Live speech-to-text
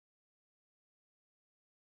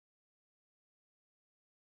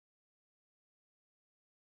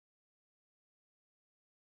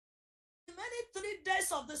remaining 3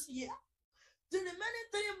 days of this year, the remaining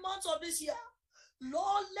 3 months of this year,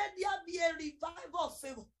 Lord, let there be a revival of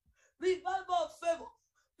favor. Revival of favor.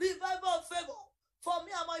 Revival of favor for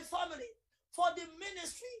me and my family, for the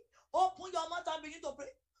ministry. Open your mouth and begin to pray.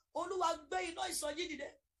 Olúwa gbé iná ìsọjí dìde.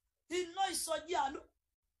 Iná ìsọjí àánú.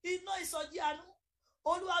 Iná ìsọjí àánú.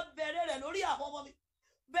 Olúwa bẹ̀rẹ̀ rẹ̀ lórí àwọn ọmọ mi.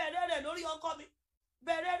 Bẹ̀rẹ̀ rẹ̀ lórí ọkọ mi.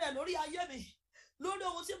 Bẹ̀rẹ̀ rẹ̀ lórí ayé mi. Lórí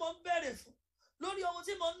ohun tí mo ń bẹ̀rẹ̀ fún. Lórí ohun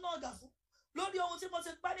tí mo ń nàgà fún. Lórí ohun tí mo ti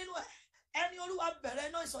pẹ́ nínú ẹ̀. Ẹni Olúwa bẹ̀rẹ̀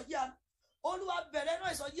iná ìsọjí àánú. Olúwa bẹ̀rẹ̀ iná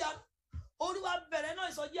ìsọjí àánú. Olúwa bẹ̀rẹ̀ iná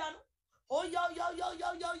ìsọjí àánú. Ó yá.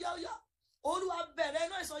 Olúwa bẹ̀rẹ̀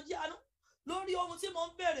iná ìsọjí àánú. Lórí ohun tí mo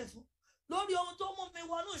ń bẹ̀rẹ̀ fún. Lórí ohun tó mú mi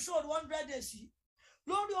wọnú ìṣòro 100 days yìí.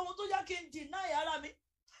 Lórí ohun tó yẹ kí n deny ara mi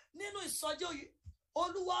nínú ìsọjí yìí.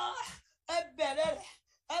 Olúwa ẹ bẹ̀rẹ̀ rẹ̀.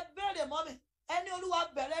 Ẹ bẹ̀rẹ̀ mọ́ mi. Ẹni Olúwa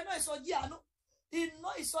bẹ̀rẹ̀ iná ìsọjí àánú. Iná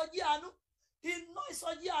ìsọjí àánú. Iná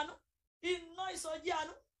ìsọjí àánú. Iná ìsọjí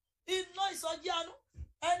àánú. Iná ìsọjí àánú.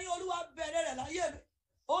 Ẹni Olúwa bẹ̀rẹ̀ rẹ̀ láyé mi.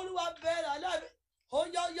 Olúwa bẹ̀rẹ̀ láyé mi. Ó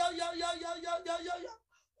yá.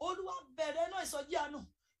 Olúwa bẹ̀rẹ̀ iná ìsọjí àánú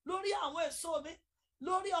lórí àwọn èso mi,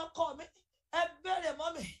 lórí ọkọ mi. Ẹ bẹ̀rẹ̀ mọ́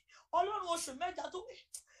mi. Ọlọ́run oṣù mẹ́ta tó wí.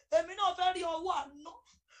 Èmi náà fẹ́ rí ọwọ́ àánú.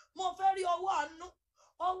 Mo fẹ́ rí ọwọ́ àánú.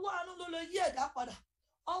 Ọwọ́ àánú ló lè yí ẹ̀dá padà.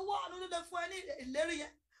 Ọwọ́ àánú ló lè fún ẹ ní ìlérí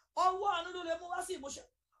yẹn. Ọwọ́ àánú ló lè mú wá sí ìmúṣẹ.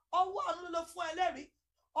 Ọwọ́ àánú ló lè fún ẹ lẹ́rìí.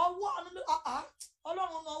 Ọwọ́ àánú ló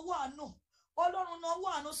Ọlọ́run náà ọwọ́ àánú. Ọlọ́run náà ọwọ́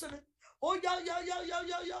àánú sí mi. Ó yá.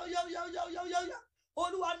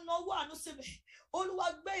 Olúwa náà ọwọ́ àánú sí mi. Olúwa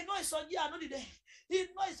gbé iná ìsọjí àánú dìde.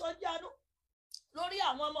 Iná ìsọjí àánú lórí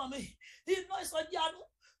àwọn ọmọ mi. Iná ìsọjí àánú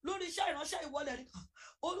lórí iṣẹ́ ìránṣẹ́ ìwọlẹ̀ nìkan.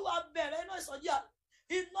 Olúwa bẹ̀rẹ̀ iná ìsọjí àánú.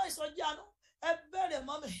 Iná ìsọjí àánú. Ẹ bẹ̀rẹ̀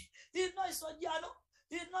mọ́ mi. Iná ìsọjí àánú.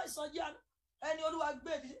 Iná ìsọjí àánú. Ẹni Olúwa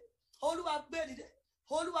gbé dìde. Olúwa gbé dìde.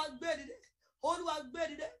 Olúwa gbé dìde. Olúwa gbé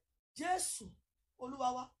dìde. Jésù Olúwa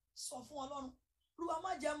wa sọ fún Ọlọ́run. Olúwa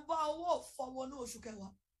má jẹ́ ń bá owó òfò ní oṣù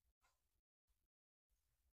kẹwàá.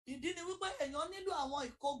 Ìdí ni wípé èèyàn nílò àwọn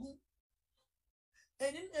ìkógun.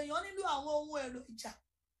 Èèyàn nílò àwọn ohun èlò ìjà.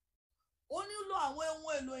 Ó nílò àwọn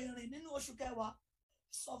ohun èlò ìrìn nínú oṣù kẹwàá.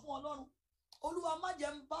 Sọ fún Ọlọ́run. Olúwa má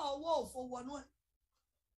jẹ́ ń bá owó òfò wọnú ẹ̀.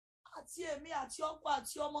 Àti èmi àti ọkọ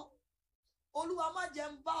àti ọmọ. Olúwa má jẹ́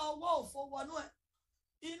ń bá owó òfò wọnú ẹ̀.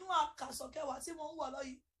 Inú àkàsọ̀ kẹwàá tí mo ń wọ̀ lọ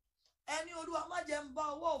yìí. Ẹni Olúwa má jẹ́ ń bá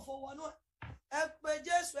owó òfò wọnú ẹ̀. Ẹ pé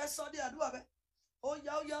Jésù, ẹ sọ di àdúrà bẹ́ẹ̀. Ó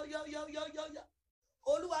yá.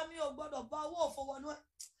 Olúwa mi ò gbọ́dọ̀ bá owó òfò wọnú ẹ̀.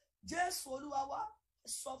 Jésù Olúwa wa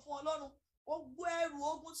sọ fún Ọlọ́run. Gbogbo ẹrù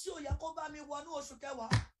ogun tí ò yẹ kó bá mi wọnú oṣù kẹwàá.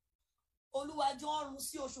 Olúwa jọ ọrùn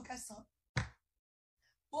sí oṣù kẹsàn-án.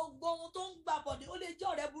 Gbogbo ohun tó ń gbà bọ̀dé ó lè jẹ́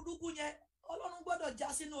ọ̀rẹ́ burúkú yẹn. Ọlọ́run gbọ́dọ̀ já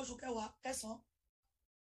sínú oṣù kẹwàá kẹsàn-án.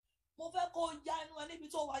 Mo fẹ́ kó já ẹnu ẹ níbi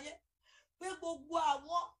tó wáyé. Pé gbogbo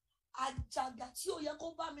àwọn àjàgà tí ò yẹ kó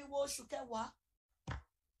bá mi wọ oṣù kẹwàá.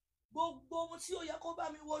 Gbogbo ohun tí ò yẹ kó bá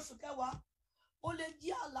mi wọ oṣù kẹwàá. Ó lè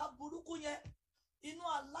jẹ́ àlá burúkú yẹn. Inú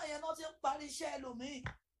àlá yẹn náà ti ń parí iṣẹ́ ẹlòmíì.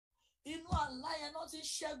 Inú àlá yẹn náà ti ń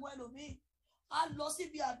ṣẹ́gun ẹlòmíì. A lọ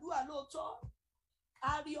síbi àdúrà lóòótọ́.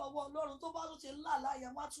 A rí ọwọ́ Ọlọ́run tó bá tún ti lálàá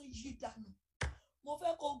yẹn wá tún yí dànù. Mo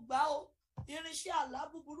fẹ́ kó gbà ó. Irinṣẹ́ àlá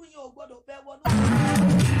búburú yẹn ò gbọ́dọ̀ bẹ́ wọnú.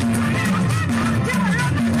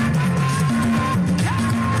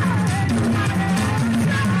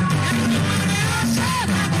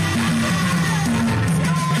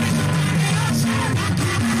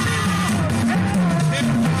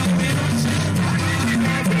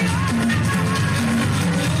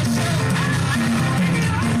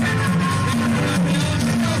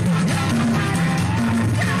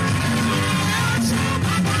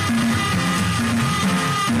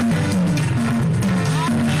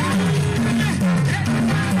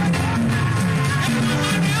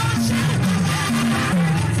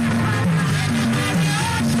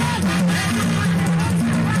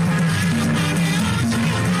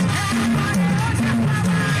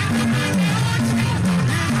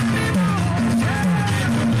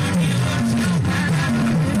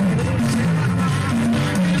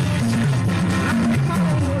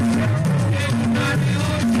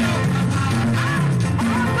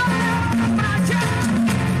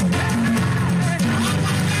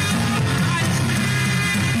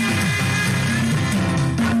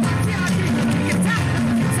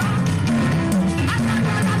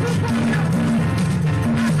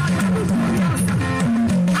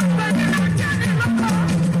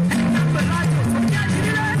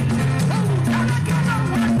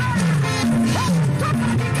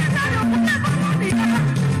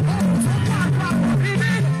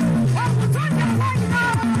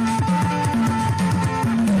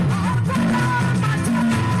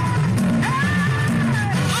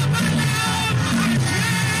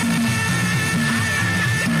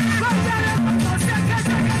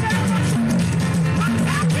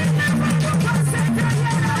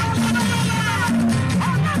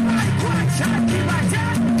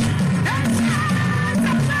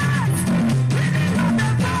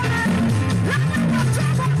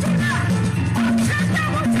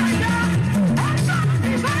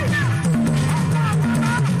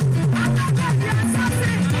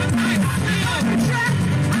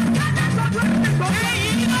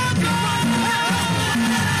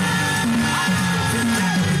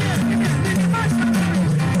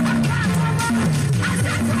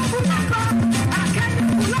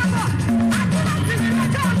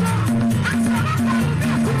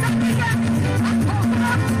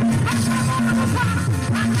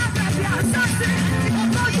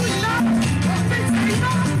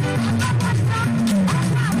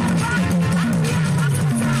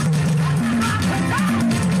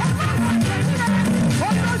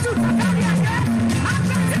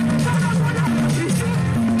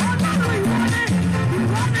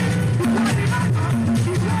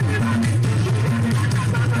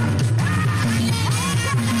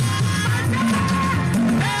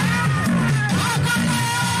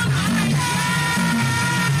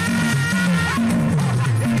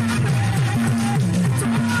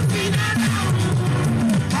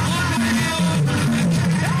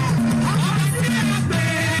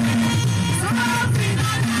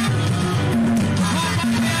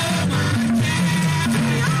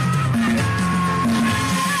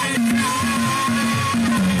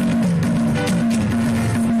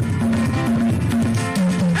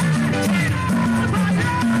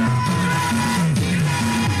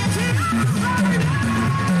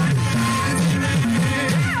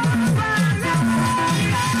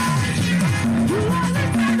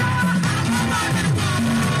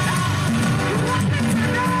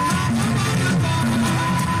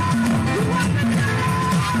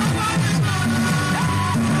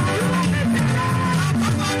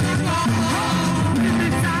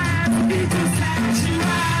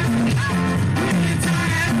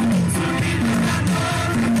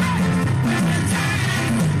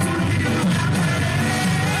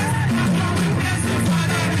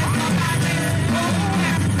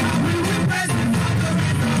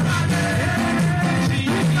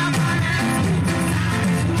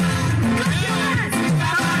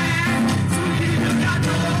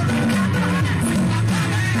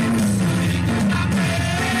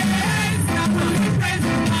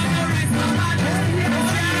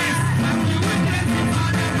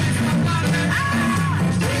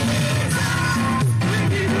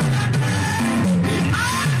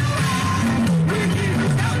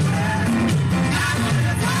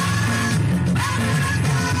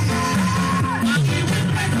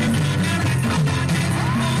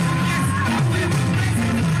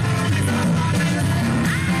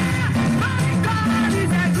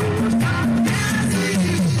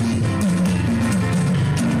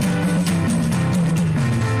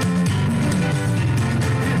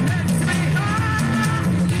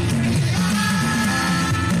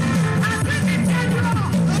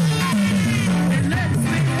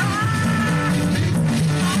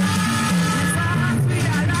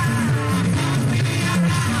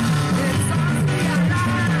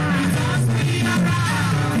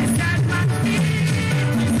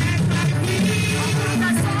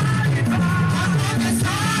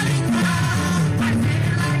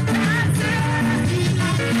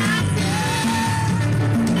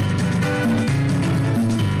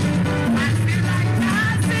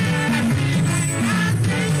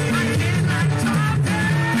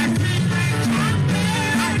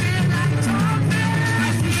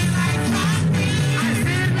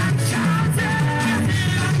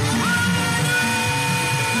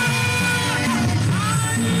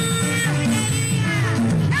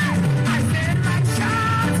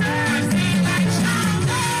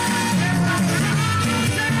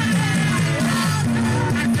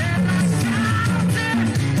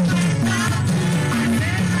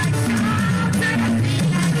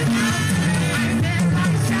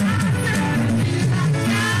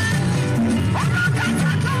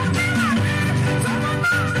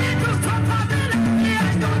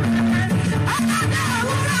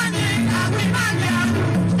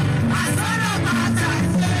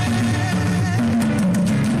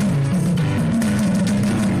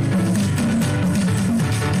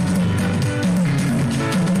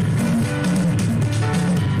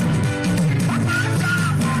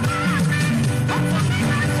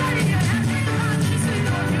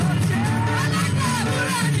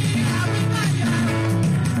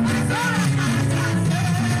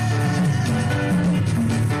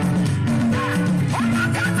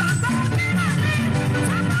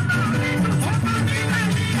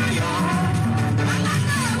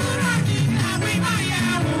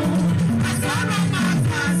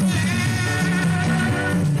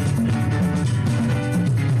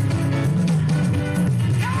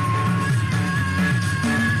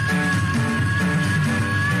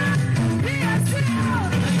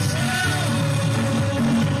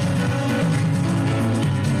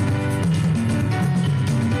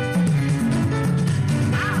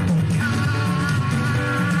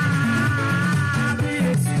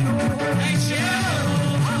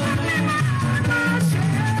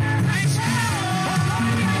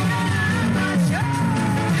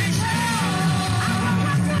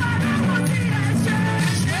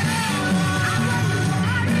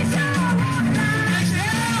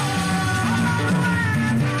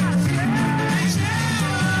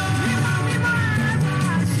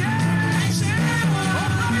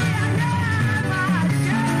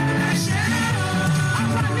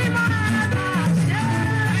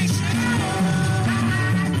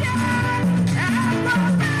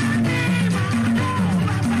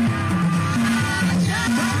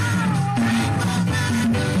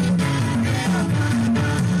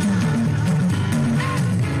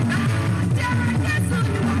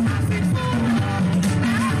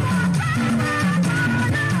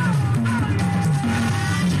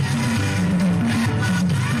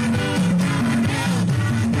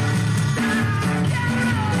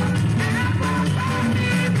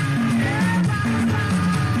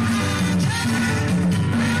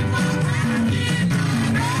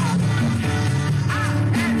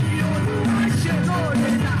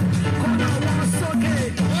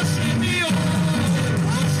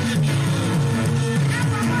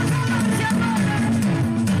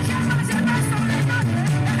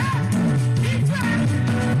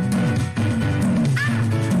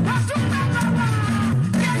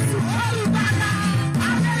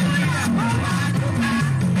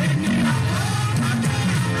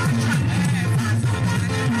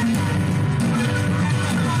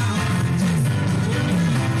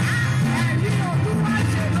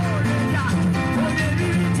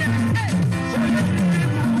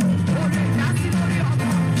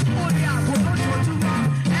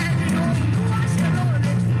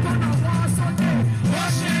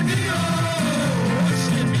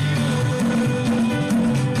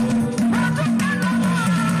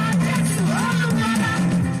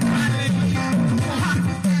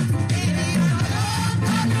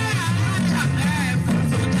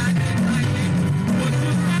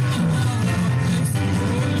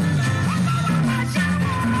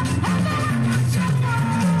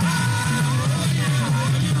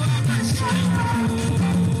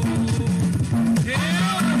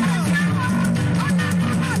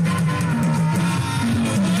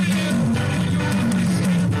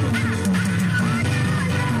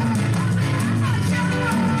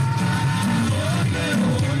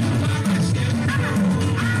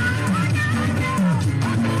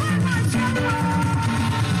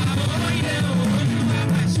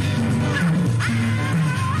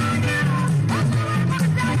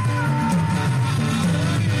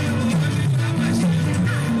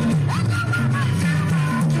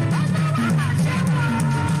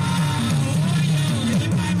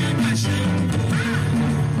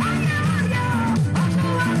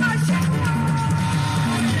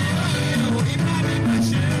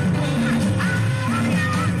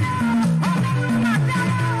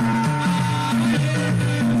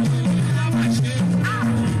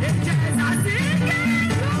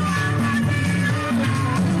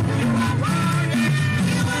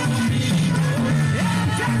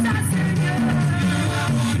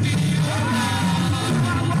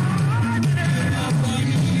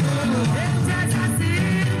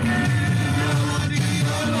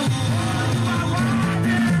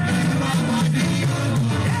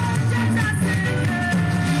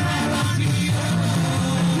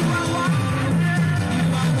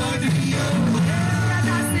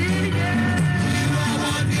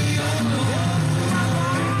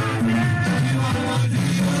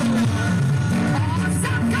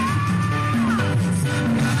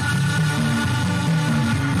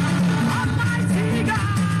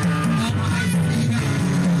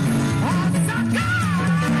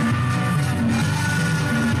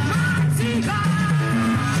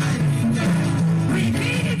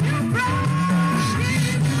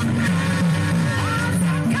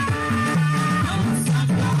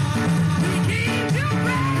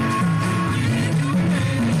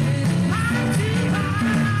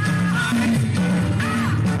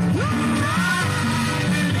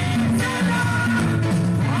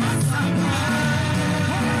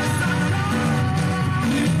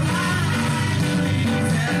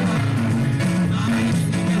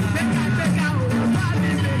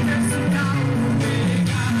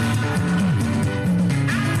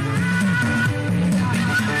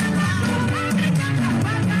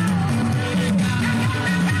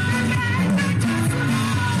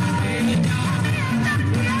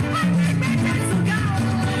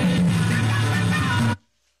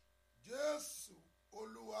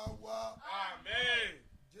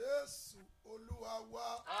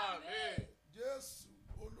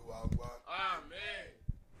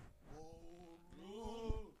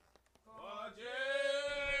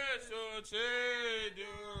 ṣe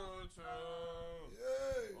dùn tó.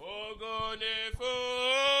 Ògo ni fún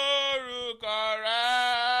orúkọ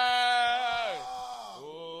rẹ̀.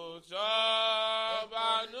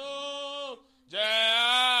 Òjọ̀bánú jẹ́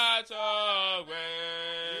àtọ̀gbẹ́.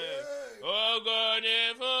 Ògo ni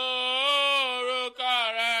fún orúkọ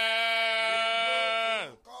rẹ̀.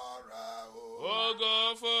 Ògo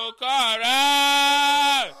fúnkọ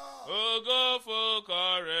rẹ̀. Ògo fúnkọ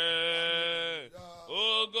rẹ̀.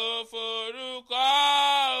 Ògo forúkọ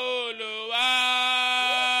Olúwa.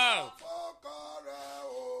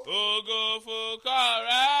 Ògo fúnkọ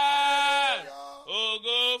rẹ̀.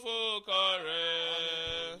 Ògo fúnkọ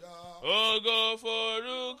rẹ̀. Ògo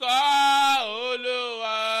forúkọ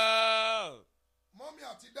Olúwa.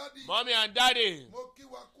 Mommy and daddy,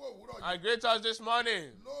 I greet us this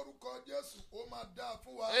morning.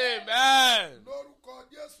 Amen.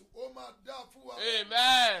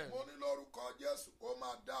 Amen.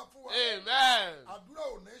 Amen.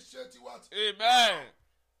 Amen.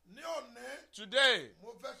 Today,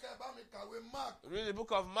 read the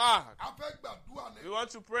book of Mark. We want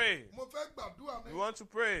to pray. We want to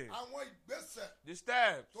pray. The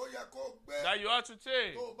steps that you ought to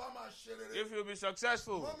take if you'll be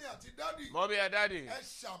successful. Mommy and daddy,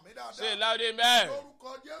 say loud amen.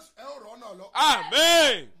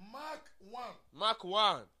 Amen. Mark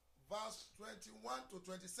 1. Verse 21 to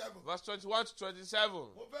 27. Verse 21 to 27.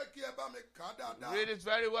 Read it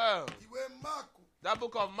very well. That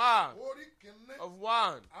book of Mark of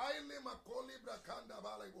 1.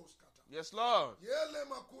 Yes, Lord.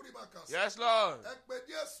 Yes, Lord.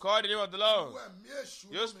 Call the name of the Lord.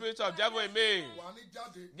 You spirit of devil in me.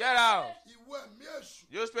 Get out.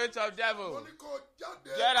 You spirit of devil.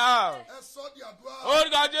 Get out.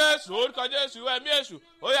 Orúkọ Jésù, orúkọ Jésù, ìwọ ẹ̀mí èṣù.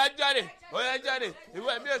 Ó yá jáde, ó yá jáde. Ìwọ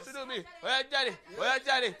ẹ̀mí èṣù nínú mi. Ó yá jáde, ó yá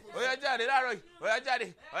jáde, ó yá jáde láàárọ̀ yìí. Ó yá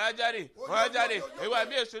jáde, ó yá jáde, ó yá jáde. Ìwọ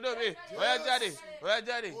ẹ̀mí èṣù nínú mi. Ó yá jáde, ó yá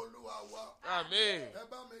jáde. Amen.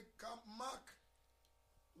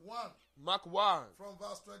 Mark 1. From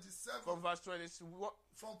verse 27. From verse 21.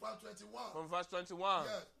 From verse 21. From verse 21.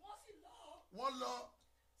 Yes. Wọ́n lọ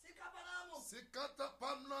sí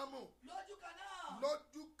Kápánámù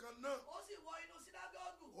lójú kan náà. Ó sì wọ inú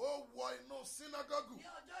sínágọ́gù. Ó wọ inú sínágọ́gù ní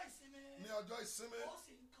ọjọ́ ìsinmi. ní ọjọ́ ìsinmi. Ó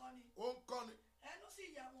sì ń kọ́ni. Ó ń kọ́ni. Ẹnu sì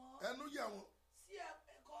yà wọ́n. Ẹnu yà wọ́n. Sí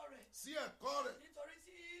ẹ̀kọ́ rẹ̀. Sí ẹ̀kọ́ rẹ̀. Nítorí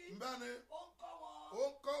tí bẹ́ẹ̀ni ó ń kọ́ wọn. ó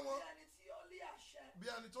ń kọ́ wọn. Bí ẹni tí ó ní àṣẹ. Bí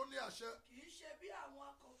ẹni tó ní àṣẹ. Kì í ṣe bí àwọn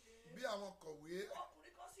akọ̀wé. Bí àwọn kọ̀wé.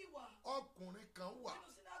 Ọkùnrin kan sì wà. Ọkùnrin kan wà.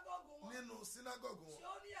 Nínú sínágọ́gù wọn. Nínú sínágọ́gù wọn. Tí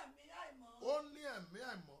ó ní ẹ̀mí àìmọ́. Ó ní ẹ̀mí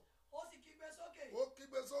àìmọ́. Ó sì kígbe sókè. Ó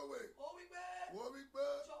kígbe sókè. Ó wí pé. Ó wí pé.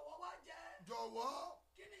 Jọ̀wọ́ wá jẹ́. Jọ̀wọ́.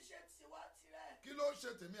 Kí ni ṣe tiwa tirẹ̀? Kí ló ń ṣe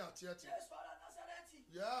tèmi àti ẹ ti? Jésù ará Násárẹ́tì.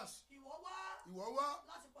 Yes. Ìwọ wá. Ìwọ wá.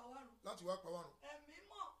 Láti pa wá run. Láti wá pa wá run. Ẹ̀mí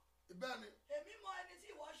mọ̀. Bẹ́ẹ̀ni. Èmi mọ ẹni tí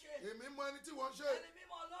ìwọ ṣe. Èmi mọ ẹni tí wọ́n ṣe. Ẹni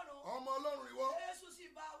mímọ́ Ọlọ́run. Ọmọ Ọlọ́run ìwọ. Jésù sì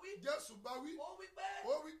bá wí. Jésù bá wí. Ó wí pé.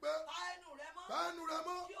 Ó wí pé. Pa ẹnu rẹ mọ́. Pa ẹnu rẹ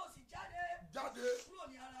mọ́. Kí o sì jáde. Jáde. Kúrò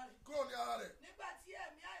ní ara rẹ̀. Kúrò ní ara rẹ̀. Nígbà tí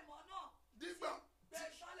ẹ̀mí àìmọ́ náà. Dígbà. Gbé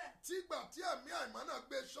sọ́lẹ̀. Tígbà tí ẹ̀mí àìmọ́ náà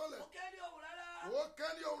gbé sọ́lẹ̀. Ó ké ní ohùn rárá. Ó ké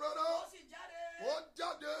ní ohùn rárá. Ó sì jáde. Ó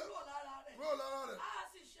jáde. Kúrò lára rẹ̀. Kúrò lára rẹ̀. A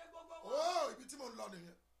sì ṣe gbogbo wọn. Ó ibi tí mo ń lọ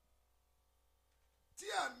nìyẹn. Tí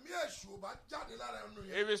ẹ̀mí èṣù ò bá jáde lára ẹnu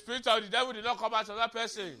yẹn. If the spirit of the devil did not come out of that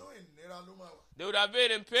person, inú ìnira ló máa wà. they would have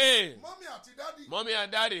been in pain. Mọ́mí àti dádì. Mommy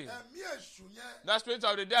and daddy, Ẹ̀mí èṣù yẹn. that spirit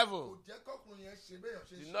of the devil Kò jẹ́ kọ́kùnrin yẹn ṣe béèyàn ṣe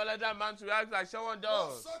did ṣe. not let that man to act like someone Mo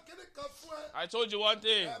does. sọ kíní kan fún ẹ. I told you one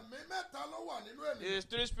thing. Ẹ̀mí mẹ́ta ló wà nínú It ènìyàn. is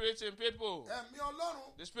 3 spirits in people. Ẹ̀mí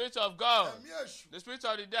Ọlọ́run. The spirit of God, Ẹ̀mí èṣù. the spirit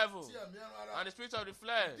of the devil, Ti ẹ̀mí ẹran ara. and the spirit of the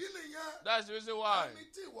flesh. Ìdí nìyẹn. That's the reason why.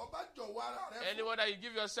 Ẹni tí ìwọ bá jọ̀wọ́ ara rẹ fún. Anyone that you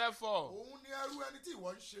give yourself for Òun ni ẹrú ẹni tí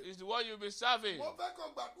ìwọ ń ṣe. is the one you'll be serving. Mo fẹ́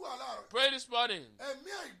kó gbàdúrà láàárọ̀. Pray this morning.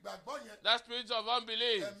 Ẹ̀mí àìgbàgbọ́ yẹn. That spirit of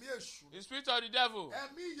unbelief, Ẹ̀mí èṣù. the spirit of the devil,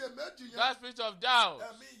 Ẹ̀mí iyèméjì that yẹn. spirit of doubt,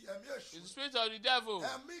 Ẹ̀mí èṣù. is the spirit of the devil,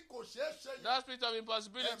 Ẹ̀mí kò ṣeé ṣe yẹn. that spirit of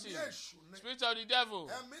impossibility, Ẹ̀mí èṣù ni. spirit of the devil,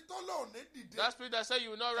 Ẹ̀mí tó lò ní dìde. that spirit that said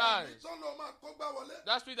you will not Ẹ̀mí rise, tó lò máa kó gbá wọlé.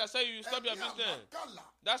 that spirit that said you will stop your Ẹ̀mí business, àmàkàlà.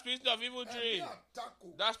 that spirit of evil Ẹ̀mí dream,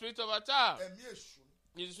 àtakò. that spirit of attack, Ẹ̀mí èṣù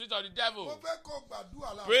ni. is the spirit of the Mo devil. fẹ́ kó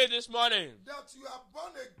gbàdúrà láàárọ̀. Pray this morning. That you are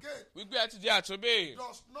born again Wípé ẹ ti di àtúnbí.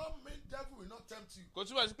 does not mean devil will not tempt you. Kò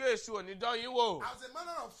túbọ̀ sí pé èṣù ò ní dán yín wò. As a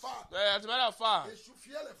matter of fact, As a matter of fact, èṣù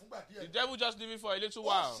fiẹ́lẹ̀ fúngbà the díẹ̀. devil just leave it for a little Ó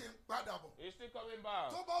while. ṣe ń padà bọ̀. He's still coming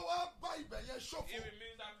back. Tó bá wá bá ibẹ̀ yẹn If ṣòfò, it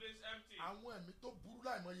means that place empty, àwọn ẹ̀mí tó burú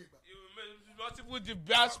láìmọye ìgbà. it will make multiple the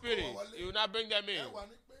bad spirit. He will not bring them Ẹ in. wà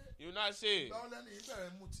ní pé You will not say.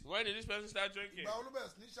 When did this person start drinking? When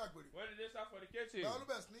did they start fornicating?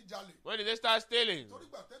 When did they start stealing?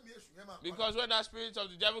 Because when that spirit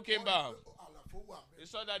of the devil came back, he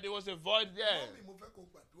saw that there was a void there.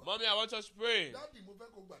 Mommy, I want us to pray.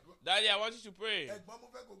 Daddy, I want you to pray.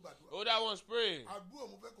 Older ones pray.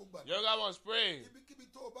 Younger ones pray.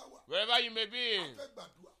 Wherever you may be,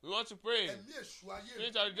 we want to pray.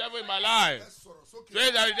 Spirit of the devil in my life.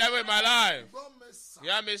 Spirit of the devil in my life.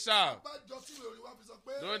 Hear me, sir.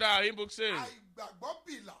 Know that our hymn book says,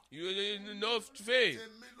 you know faith.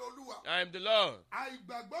 I am the Lord.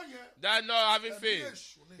 That not having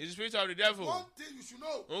faith is the spirit of the devil. One thing you should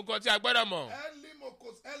know.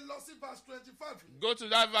 Go to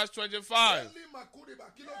that verse 25.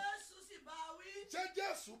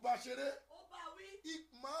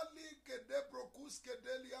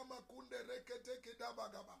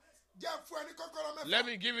 Let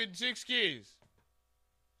me give you 6 keys.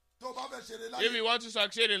 If you want to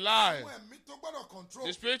succeed in life,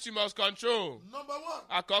 the spirit you must control. Number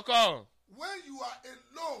 1. Àkọ́kọ́. When you are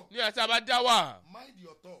alone, ní ẹ̀ta bá dá wà, mind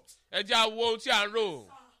your thoughts. ẹ jẹ́ àwo ohun tí à ń rò.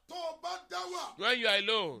 Tó o bá dá wà, when you are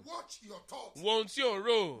alone, watch your thoughts. Wo ohun tí ò ń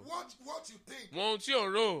rò. Watch what you think. Wo ohun tí ò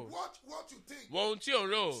ń rò. Watch what you think. Wo ohun tí ò ń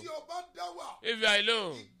rò. Tí o bá dá wà, if you are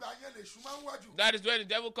alone, ìgbà yẹn lè ṣùgbọ́n wájú. that is when the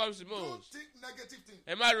devil comes the most. Don't think negative things.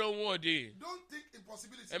 Ẹ má ro ohun òdì. Don't think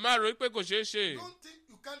impossibility. Ẹ má ro pé kò ṣeé ṣe. Don't think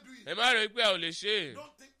you can't do it. Ẹ má ro pé ẹ ò lè ṣe.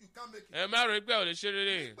 Don't think you can't make it. Ẹ má ro pé ẹ ò lè ṣe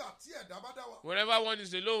rere. Nígbà tí ẹ̀dá bá dá wà, whenever one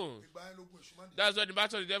is alone, ìgbà yẹn lógun èṣù máa ń dé. that's when the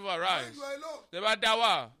battle of the devil arrives. When you are alone, Tẹ́ bá dá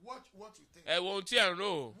wà, watch what you think. ẹ wo ohun tí ẹ ń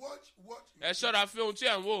rò. Watch what you Ẹ think. ṣọ́ra fún ohun tí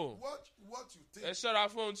ẹ ń wò. Watch what you think. Ẹ ṣọ́ra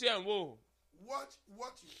fún ohun tí ẹ ń wò. Watch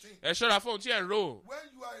what you think. Ẹ ṣọ́ra fún ohun tí ẹ ń rò. When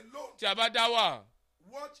you are alone, Tí a bá dá wà,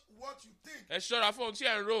 watch what you think. ẹ ṣọ́ra fún ohun tí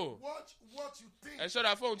ẹ ń rò. Watch what you think. Ẹ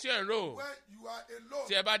ṣọ́ra fún ohun tí ẹ ń rò. When you are alone,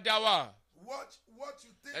 Tí ẹ bá dá wà, watch what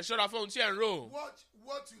you think. ẹ ṣọ́ra fún ohun tí ẹ ń rò. Watch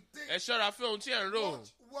what you think. Ẹ ṣọ́ra fún ohun tí ẹ ń rò.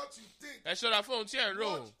 Watch what you think. Ẹ ṣọ́ra fún ohun tí ẹ ń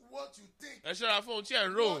rò. Watch what you think. Ẹ ṣọ́ra fún ohun tí ẹ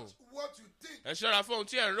ń rò. Watch what you think. Ẹ ṣọ́ra fún ohun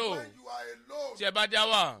tí ẹ ń rò. When you are alone, Tí ẹ bá dá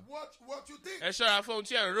wà, watch what you think. ẹ ṣọ́ra fún ohun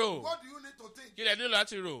tí ẹ ń rò. What do you need to think? Kí lẹ nílò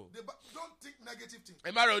láti rò? Don't think negative things.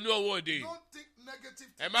 Ẹ má ronú owó òdì. Don't think negative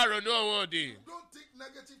Ẹ things. má ronú owó òdì. Don't think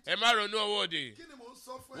negative Ẹ things. má ronú owó òdì. Kí ni mò ń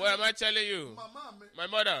sọ fún ẹ? What am I telling you? Màmá mi, My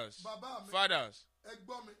mothers, bàbá mi, fathers,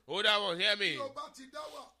 ẹ̀gbọ́n mi. older ones, hear me. Tí o bá ti dá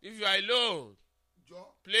wà, If you are alone, jọ,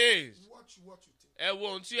 please, watch what you think. ẹ wo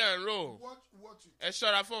ohun tí ẹ ń rò. Watch what you think. Ẹ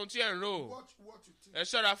ṣọ́ra fún ohun tí ẹ ń rò. Watch what you think. Ẹ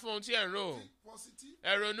ṣọ́ra fún ohun tí ẹ ń rò. Think positive.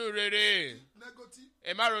 Ẹ ronú rere. Think negative.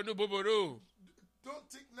 Ẹ má ronú búburú. Don't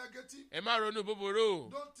think negative. Ẹ má ronú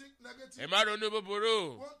búburú. Don't think negative. Ẹ má ronú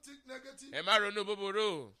búburú. Don't think negative. Ẹ má ronú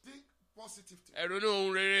búburú. Think positive things. Ẹ ronú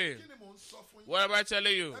ohun rere. Kí ni mò ń sọ fún yín? What am I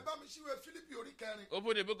telling you? Ẹ bá mi ṣíwèé Fílípì orí 4.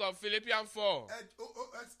 Open the book of Philippians 4,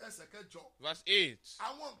 Ẹsẹ̀ kẹjọ. verse 8.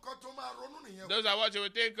 Àwọn nǹkan tó máa ronú nìyẹn. Those are what you will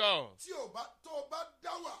think of. Tí o bá tó o bá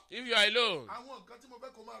dá wà, If you are alone, àwọn nǹkan tí mo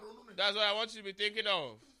fẹ́ kó máa ronú nìyẹn. that's what I want you to be thinking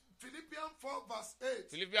of. Philippians 4 verse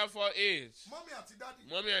 8. Philippians 4, 8. Mọ́mí àti dádì.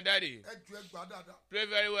 Mommy and daddy, Ẹ ju ẹgbàá dáadáa. pray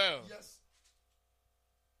very well. Yes.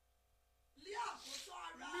 Lé àkótó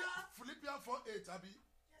ara. Philippians 4 8 àbí.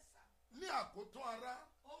 Yes, sir. Ní àkótán ara,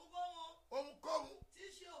 ohunkóhun tí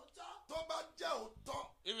í ṣe òótọ́. tó bá jẹ́ òótọ́,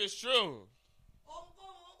 If it's true,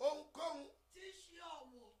 ohunkóhun Tí í ṣe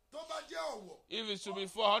ọ̀wọ̀. tó bá jẹ́ ọ̀wọ̀, if it's to be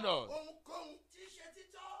for honor, ohunkóhun Tí í ṣe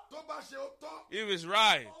títọ́. tó bá ṣe òótọ́, if it's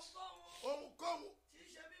right, ohunkóhun Tí í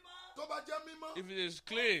ṣe mímọ́. tó bá jẹ́ mímọ́, if it is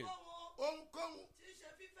clean, ohunkóhun Tí í ṣe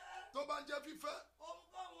fífẹ́. tó bá jẹ́ fífẹ́,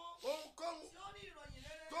 ohunkóhun Tí ó ní ìròyìn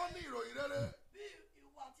rere. tó ní ìròyìn rere. Bí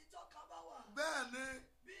ìwà títọ́ kan bá wà. Bẹ́ẹ̀ ni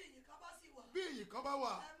Bí ìyìn kan bá sì wà. bí ìyìn kan bá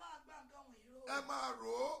wà, Ẹ máa gba nǹkan wọ̀nyí ró. ẹ máa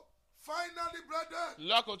rò ó. Finally, brethren,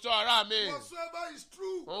 lọ́kùtọ̀ ara mi. whatsoever is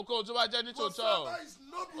true, Ohunkóhun tó bá jẹ́ nítòótọ́, whatsoever is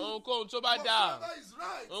noble, ohunkóhun tó bá dáa, whatsoever is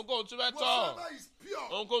right, ohunkóhun tó bá tọ́, whatsoever is pure,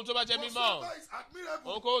 ohunkóhun tó bá jẹ́ mímọ́, whatsoever is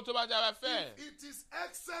admirable, ohunkóhun tó bá jẹ́ afẹ́fẹ́, if it is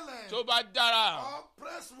excellent tó bá dára, or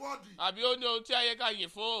praiseworthy, àbí ó ní ohun tí ayé ká yìn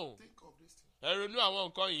fún. think of this thing. Ẹ ronú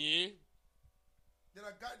àwọn nǹkan yìí. There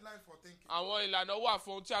are guidelines for thinking. Àwọn ìlànà wà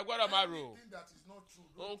fún ohun tí a gbọ́dọ̀ máa rò. Anything that is not true,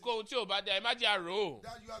 don't think Ohunkóhun tí ò bá dá ẹ má jẹ́ àrò.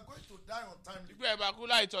 that you are going to die untimely. Ìgbé ẹ̀ máa kú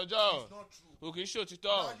láì tọ́jọ́. It's not true. Kò kì í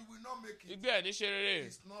ṣòtítọ́. That you will not make it. Ìgbé ẹ̀ ní ṣe rere.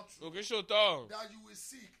 It's not Kò true. kì í ṣòtọ́. That you will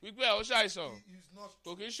seek. Wípé ẹ̀ ó ṣàìsàn. It's not Kò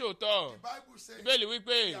true. kì í ṣòtọ́. The Bible says Ìbéèlì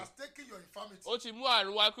wípé he has taken your infirmity. ó ti mú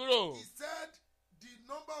àrùn wa kúrò. He said the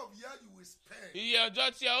number of years you will will spend iye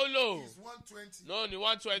ọjọ́ tí ẹ ó lò is 120. náà ní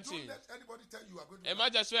 120. Don't let anybody tell you are going to ẹ má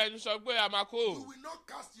jẹ́ sọ ẹni sọ pé a máa kó. You will not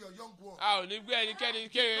cast your young one. A ò ní gbé ẹnikẹ́ni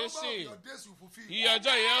kéré sí. Your days will fulfill. Iye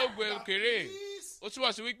ọjọ́ yẹn ó gbé kéré. Ó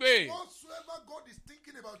túbọ̀ sí wípé whatsoever God is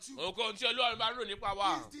thinking about you ohunkóhun tí Olúwa bá ń rò nípa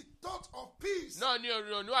wa is the thought of peace, náà ní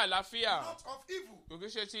ìrònú àlàáfíà. not of evil. Kò kí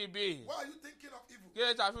ṣe ti ibi. Why are you thinking of evil? Kí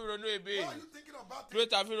ló ta fi ronú ibi? Why are you thinking of bad Kí ló things?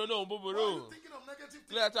 ta fi ronú ohun Why are búburú? you thinking of negative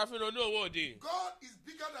Kí ló things? ta fi ronú owó òdì? God is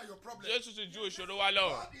bigger than your problem. Jésù ti ju ìṣòro wa lọ.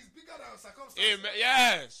 God is bigger than your circumstances. Amen.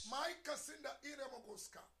 Yes. My kasinda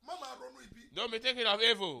iremokoska. Mama ronu ibi. Don't be thinking of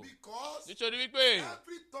evil. Because Nítorí wípé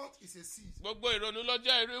every thought is a seed. gbogbo ìrònú ló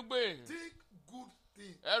jẹ́ irúgbìn. Think good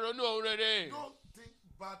thing. Ẹ ronú ohun rere. Don't think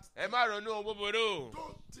bad Ẹ thing. má ronú ohun búburú.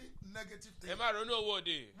 Don't think negative Ẹ thing. má ronú owó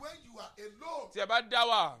òdì. When you are alone, Tí ẹ bá dá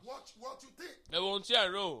wà, watch what you think. ẹ wo ohun tí ẹ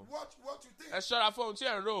ń rò. Watch what you think. Ẹ ṣọ́ra fún ohun tí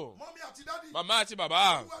ẹ ń rò. Mommy àti daddy. Màmá àti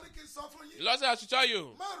bàbá. Olúwa ní kí n sọ fún yín. The Lord said I should tell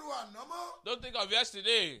you. Má ro àná mọ́. Don't think of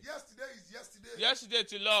yesterday. Yesterday is yesterday. Yesterday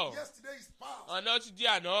ti lọ. Yesterday is past. Àná ti di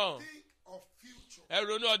àná. Think of future. Ẹ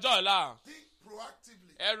ronú ọjọ́ ọ̀la. Think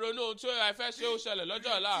proactively. Ẹ ronú ohun tí ẹ fẹ́ ṣe ó ṣẹlẹ̀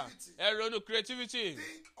lọ́jọ́ ọ̀la. Ẹ ronú creativity.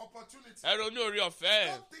 Think opportunity. Ẹ ronú orí ọ̀fẹ́.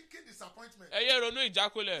 Don't thinking disappointment. Ẹ yé ronú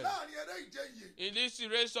ìjákulẹ̀. Láàrin eré ìje iye. In this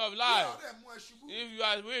race of Bí life, ọ̀rẹ́ mú ẹ ṣubú. if you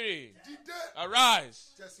are weary, Dìde.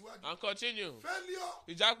 arise Tẹ̀síwájú. and continue. Failure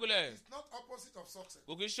Ìjákulẹ̀ is not opposite of success.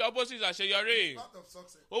 kò kì í ṣe opposite àṣeyọrí. Part of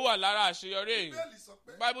success. Ó wà lára àṣeyọrí. Bíbélì sọ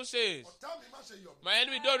pé Bible says, ọ̀tá mi má ṣe yọ̀ mí. my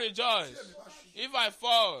enemy don't rejoice. Tí èmi bá ṣubú. If I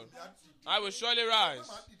fall, Ìyá dìde. I will surely Sọ rise.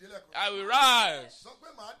 pé màá dìde lẹ́ẹ̀kan. I will rise. Sọ pé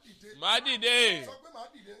màá dìde. Màá dìde. Sọ pé màá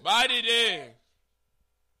dìde. Màá dìde.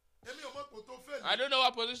 Èmi ò mọ̀ kò tó fail. I don't know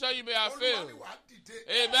what position you may have Olúwa failed. ni wàá dìde.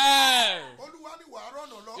 Amen. Olúwa ni wàá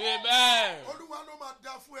rọ̀nà lọ. Amen. Olúwa ló máa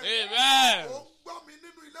dá fún ẹ. Amen. Ó ń gbọ́ mi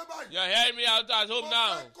nínú ilé báyìí. You're hearing me out at home Mo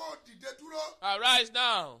now. fẹ́ kó dìde dúró. Arise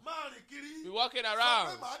now. Máa rìn kiri. Be walking Sọ pé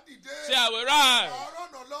around. màá dìde. Say, I will rise. Màá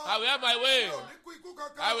rọ̀nà lọ. I will have my way. Mi ò ní kú ikú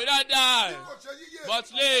kankan. I will not Bí die, kò ṣe yíyẹ.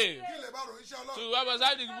 but live Kí lè bá ròyìn iṣẹ́ Ọlọ́run. to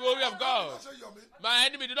represent the glory of Má God. ṣe yọ̀ mí. My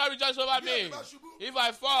enemy did not rejoice over Bí me. èmi bá ṣubú. If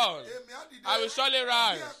I fall, Èmi á dìde. I will surely Bí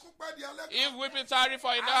rise. ẹkún pẹ́ di alẹ́ kan. If weeping tarry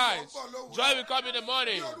for a night, joy will come in the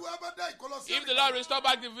morning. Bí Olúwa bá dá ìkọlọ sí If the Lord restore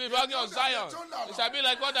back the belonging of Zion, it shall be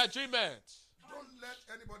like one that dreameth. Don't let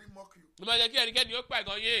anybody mock you. Mo máa jẹ́ kí ẹnikẹ́ni ó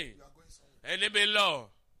pàgọ́ yé. You are going somewhere. Ẹni bí lọ.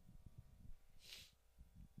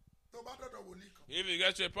 Tó bá dọ̀dọ̀ wòlíì kan. If you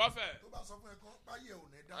get to a prophet Tó bá sọ fún ẹ kan, báyẹ̀ ò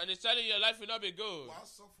ní dá. and he's telling you your life will not be good, Wàá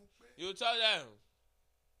sọ fún pé. you tell them,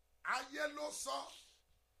 Ayé ló sọ.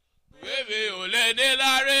 bébí ò lè dé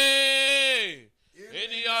láre.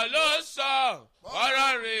 Ènìyàn ló sọ,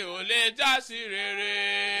 ọ̀rọ̀ rẹ̀ ò lè já sí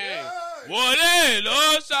rere. Wòlé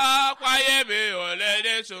ló sọ, páyé mi ò lè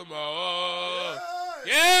dé túmọ̀ o.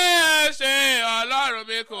 Yéé ṣe Ọlọ́run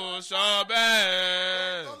mi kò sọ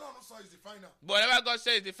bẹ́ẹ̀. Ọlọ́run sọ is the final. Whatever God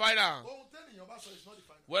says is the final. Ohun tẹ́nìyàn bá sọ is not the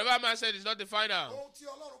final. Whatever man says is not the final. Ohun tí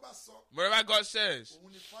Ọlọ́run bá sọ, Whatever God says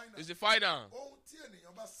òun ni final. is the final. Ohun tí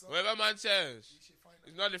ènìyàn bá sọ, Whatever man says kì í ṣe final.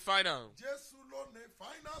 is not the final. Jésù ló ní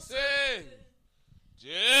final say. Say,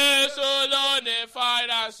 Jésù ló ní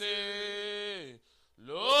final say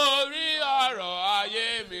lórí ọ̀rọ̀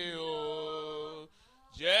ayé mi o.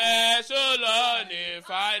 Jésù ló ní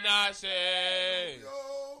final say.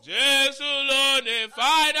 Jésù ló ní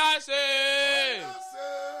final say. Final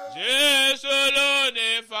say. Jésù ló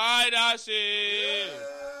ní final say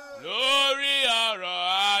lórí ọ̀rọ̀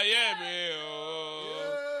ayé mi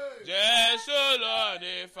o. Jésù ló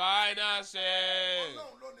ní final say.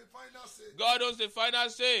 Ọlọ́run ló ní final say. God owns the final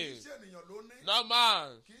Kì say. í ṣe ènìyàn ló ní. Not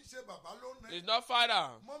man. Kì í ṣe bàbá ló ní. It's not father.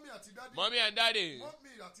 Mọ́mí àti dádì. Mommy and daddy.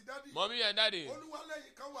 Mọ́mí àti dádì. Mommy and daddy. Olúwa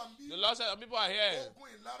lẹ́yìn kan wà ń bí. The Lord said, some people are here. Ogun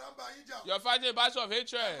ìlara ń bá yín jà. You're fighting a battle of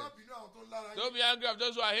hatred. Má bínú àwọn tó ń lára yín. Don't be angry of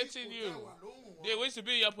those who are hating Ipò you. tẹ́ wà lóhùn wọn. They wish to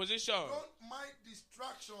be in your position. Don't mind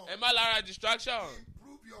distraction. Ẹ má lára distraction.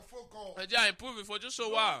 Improve your focus. Ẹ jẹ́ improve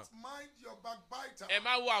ìfojúsùn wa. Don't mind your backbiter. Ẹ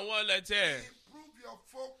má wo àwọn ọlẹ̀tẹ̀. Improve your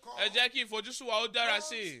focus. Ẹ jẹ́ kí ìfojúsùn wa ó dára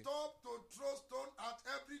sí i. Don't stop to throw stone at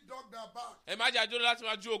every dog that barks. Ẹ má jà dúró láti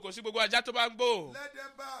máa ju òkò sí gbogbo ajá tó bá ń gbó. Let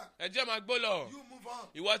them back. Ẹ jẹ́ máa gbó lọ. You move on.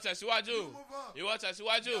 Ìwọ tẹ̀síwájú. You move on. Ìwọ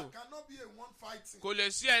tẹ̀síwájú. There cannot be a one fighting. Kò lè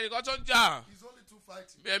sí ẹnìkan tó ń jà. It's only two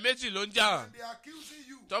fighting. Ẹ méjì ló ń jà. And they are accusing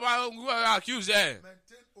you. Tó bá ń gbọ́ accuse ẹ̀.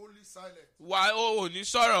 Maintain only silence. Wà ó ní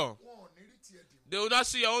sọ̀rọ̀. Wọn ò ní rí tiẹ̀ dì. They will not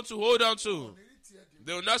see your own to hold on Wọn ò to. ní rí tiẹ̀ dì.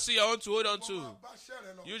 They will not see your own to hold on Wọ́n to. máa bá ṣẹ́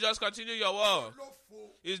rẹ lọ. You just continue your work. Olófo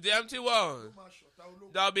It's the empty one ló máa ṣọ̀tá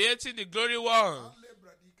ológun. that will be hating the glory one. Alẹ́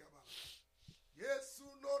Bradikaba. Jésù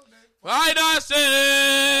ló ní. Final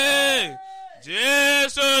say,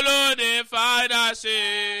 Jésù ló ní final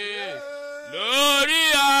say lórí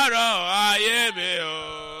ọ̀rọ̀ ayé mi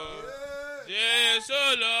o.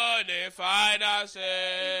 Jésù ló ní final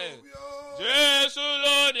say. Jésù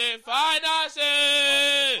ló ní final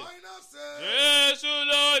say. Jésù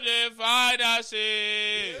ló ní final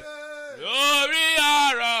say. Lórí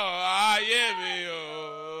ọ̀rọ̀ ayé mi o.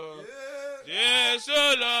 Jésù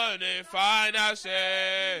ló ní final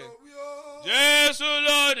say. Jésù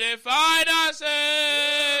ló ní final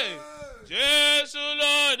say. Jésù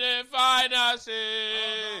ló ní final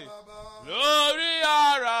say. Lórí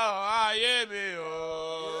ọ̀rọ̀ ayé mi o.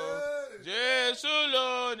 Jésù ló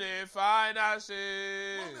ní final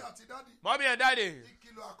say. Mommy and daddy.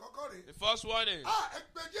 The first warning.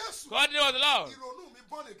 God knew the Lord.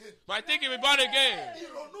 My thinking be born again.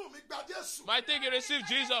 My thinking receive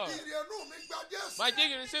Jesus. My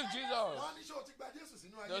thinking receive Jesus.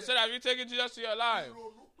 They said, have you taken Jesus to your life?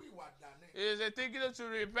 It is a thinking to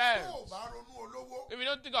repent. If you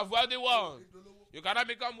don't think of wealthy one, you cannot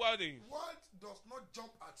become wealthy. Wealth does not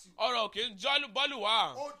jump at you. Okay,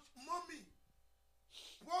 Oh, mommy.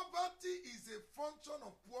 Poverty is a function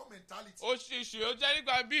of poor mentality. Poverty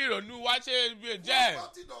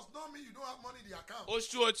does not mean you don't have money in the account.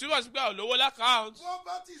 Poverty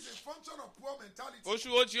is a function of poor mentality. It is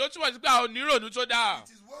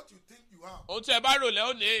what you think you have.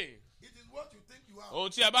 It is what you think you have. It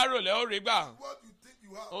is what you think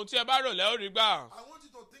you have. I want you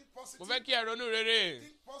to think positive. Think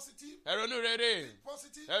positive. Think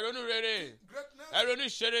positive. Greatness.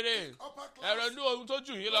 Think upper class. Don't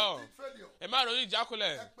think failure.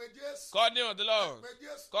 Call the name of the Lord.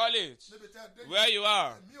 Call it. Where you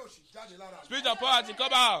are. Spirit of poverty,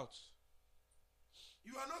 come out.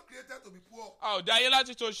 You are not created to be poor. You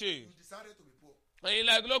decided to be poor.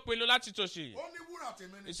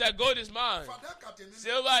 He said, gold is mine.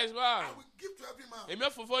 Silver is mine. I will give to every man.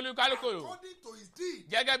 According to his deed.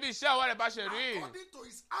 According to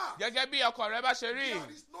his act. There is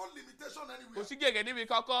no limitation anywhere. It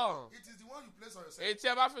is the one you place on yourself. There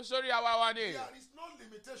is no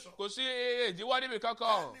limitation.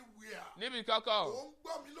 Anywhere.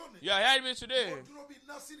 You are hearing me today.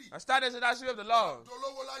 I stand as an nursery of the Lord.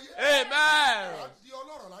 Amen.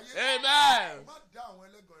 Amen.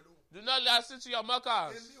 Do not listen to your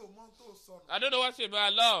mockers. I don't know what you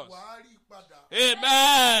have lost.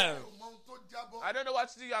 Amen. I don't know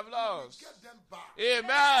what you have lost.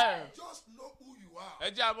 Amen. Just know who you are.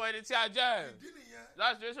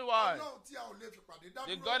 That's the reason why.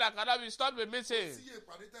 The God that cannot be stopped with meeting.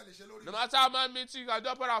 No matter how many meetings you can do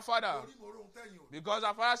upon our Father. Because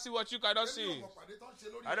our Father see what you cannot see.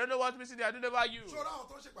 I don't know what meeting they are doing about you.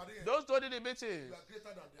 Those who did the meeting.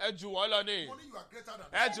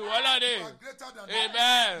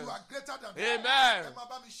 Amen. Amen.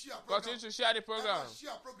 Continue to share the program.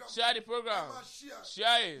 Share the program.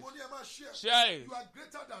 Share it. Share it.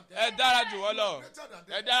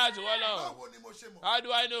 How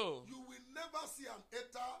do I know? You will never see an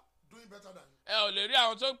hater doing better than you.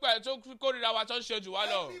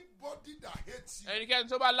 Everybody that hates you ẹnikẹ́ni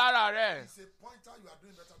tó bá lára rẹ̀. is a pointer you are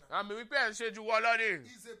doing better than. Àmì wípé ẹ̀ ń ṣe ju wọ́n lọ ni.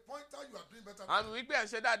 Is a pointer you are doing better than. Àmì wípé ẹ̀ ń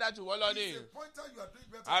ṣe dáadáa ju wọ́n lọ ni. Is a pointer you are doing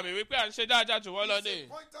better. Àmì wípé ẹ̀ ń ṣe dáadáa ju wọ́n lọ ni. Is a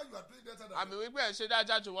pointer you are doing better than. Àmì wípé ẹ̀ ń ṣe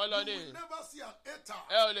dáadáa ju wọ́n lọ ni. You will never see an hater.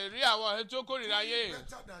 Ẹ ò lè rí àwọn ẹni tó kórìíra yé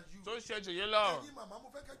tó ń ṣe jù yín lọ.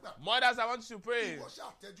 Mothers, I want you to pray.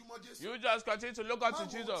 You just continue to look up to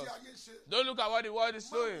Jesus. Don't look at what the world is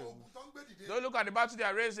doing. Don't look at the battle they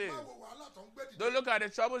are raising. Don't look at the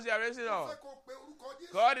troubles they are raising up.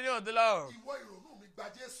 God in the name of the Lord.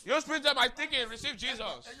 Your spirit of my thinking, receive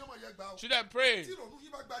Jesus. Children, pray.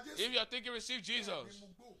 If your thinking, receive Jesus.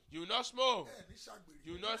 You will not smoke.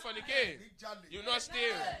 You will not fornicate. You will not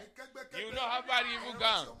steal. You will not have bad evil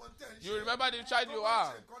gang. You remember the child you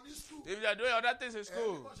are. If they are doing other things in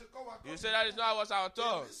school, you say that is not what I was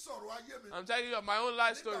taught. I'm telling you my own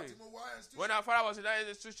life story. When our father was in that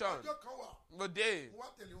institution, but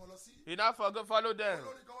he now followed them.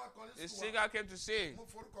 A singer came to sing.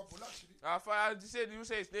 Our father said, you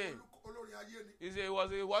say his name. He said, it was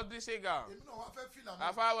the singer.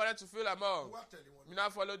 Our father wanted to feel among. We now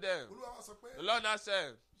follow them. The Lord now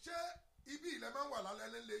said,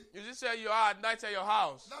 you just say you are at night at your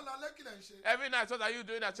house. Every night, what are you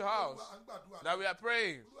doing at your house? That we are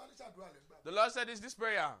praying. The Lord said, is this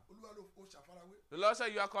prayer? The Lord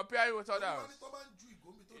said, you are comparing with others.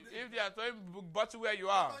 If they are throwing bottle where you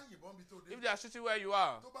are, if they are shooting where you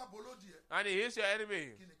are, and he is your enemy,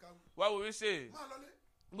 what will we say?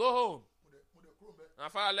 Go home. Our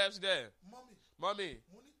father left there. Mommy,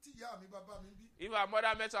 if our mother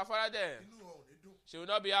met our father there, she will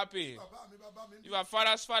not be happy. If our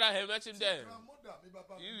father's father had met him there,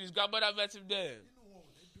 if his grandmother met him there,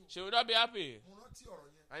 she will not be happy.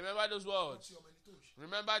 I remember those words.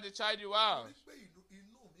 Remember the child you are.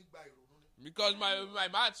 Because my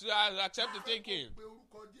mouth has accepted thinking.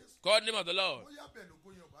 Call the name of the Lord.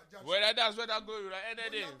 Whether that's where that glory would have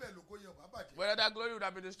ended in. Whether that glory would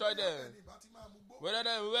have been destroyed there. Whether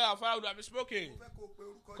that where our Father would have been spoken.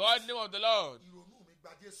 Call the name of the Lord.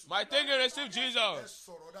 My thinking receive Jesus.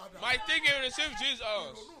 My thinking receive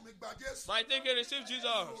Jesus. My thinking receive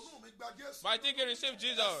Jesus. My thinking receive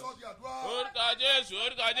Jesus. Orúkọ Jésù,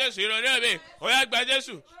 orúkọ Jésù, ìrònú mi, ó yá gba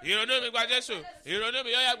Jésù, ìrònú mi gba Jésù, ìrònú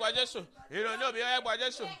mi ó yá gba Jésù, ìrònú mi ó yá gba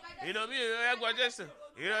Jésù, ìrònú mi ó yá gba Jésù,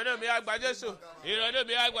 ìrònú mi ó yá gba Jésù, ìrònú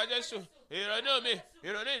mi ó yá gba Jésù, ìrònú mi,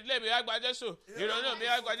 ìrònú ìdílé mi ó yá gba Jésù, ìrònú mi ó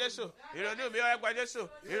yá gba Jésù, ìrònú mi ó yá gba Jésù,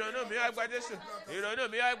 ìrònú mi ó yá gba Jésù, ìrònú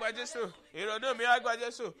mi ó yá gba Jésù, ìrònú mi ó yá gba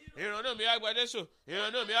Jésù, ìrònú mi ó yá gba Jésù,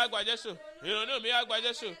 ìrònú mi ó yá gba Jésù, ìrònú mi ó yá gba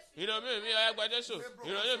Jésù, ìrònú mi ó yá gba Jésù,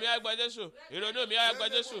 ìrònú mi ó yá gba Jésù, ìrònú mi ó yá gba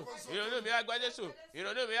Jésù, ìrònú mi ó yá gba Jésù,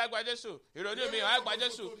 ìrònú mi ó yá gba Jésù, ìrònú mi ó yá gba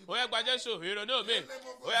Jésù, ó yá gba Jésù, ìrònú mi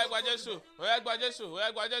ó yá gba Jésù, ó yá gba Jésù, ó yá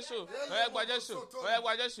gba Jésù, ó yá gba Jésù, ó yá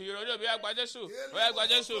gba Jésù, ìrònú mi ó yá gba Jésù, ó yá gba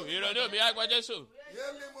Jésù, ìrònú mi ó yá gba Jésù,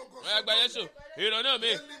 ó yá gba Jésù, ìrònú mi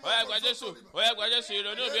ó yá gba Jésù, ó yá gba Jésù,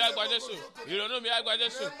 ìrònú mi ó yá gba Jésù, ìrònú mi ó yá gba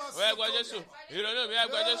Jésù, ó yá gba Jésù, ìrònú mi ó yá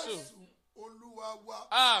gba Jésù.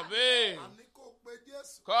 Amen.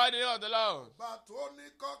 Call the name of the Lord.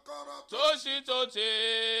 Tó ṣí tó tì.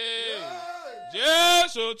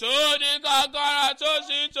 Jésù tó ní kọ́kọ́rọ́ tó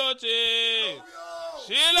ṣí tó tì.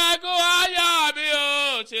 Ṣílẹ̀kùn ayọ̀ mi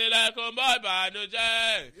o, ṣílẹ̀kùn mọ́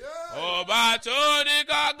ìbànújẹ́. Ọba tó ní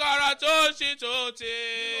kọ́kọ́rọ́ tó ṣí tó tì.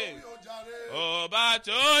 Ọba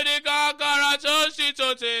tó ní kọ́kọ́rọ́ tó ṣí tó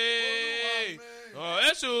tì.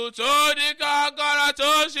 Jésù tó ní kọ́kọ́rọ́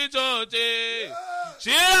tó ṣí tó tì.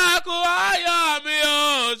 Ṣílẹ̀kùn ayọ̀ mi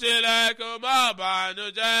o, ṣílẹ̀kùn mọ́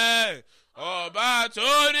ìbànújẹ́. Ọba tó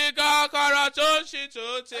ní kọ́kọ́rọ́ tó ṣí tó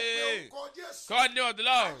tì. Call the name of the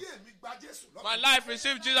Lord. My life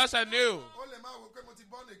received Jesus anew.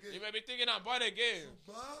 You may be thinking I'm born again.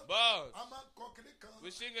 But we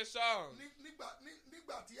sing a song.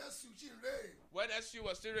 When SU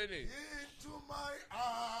was still reigning. Into my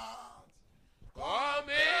heart. Come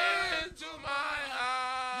into my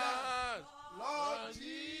heart. Lord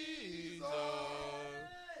Jesus.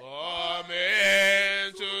 Come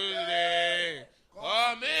in today.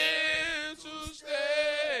 Come in to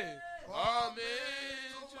stay. Come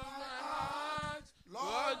into my heart.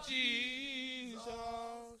 Lord Jesus.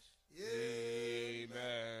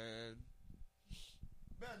 Amen.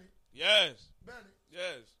 Benny. Yes. Benny.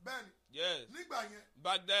 Yes. Benny. Yes. Nígbà yẹn.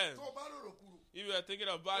 Back then. Tó bá rorò kúrò. If you were thinking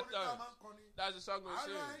of bad times, that's the song we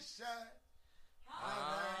sing.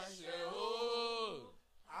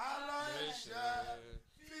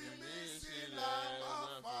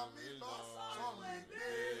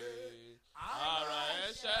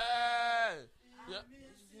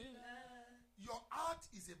 Your heart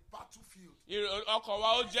is a battlefield. Ọkàn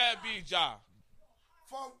wa ó jẹ́ ibi ìjà.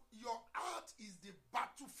 For your heart is the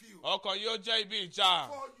battlefield. Ọkàn yóò jẹ́ ibi ìjà.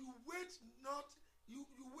 For you wait not. You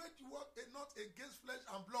wait not against flesh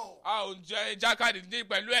and blood. A ò jẹ́ ìjàkadì ní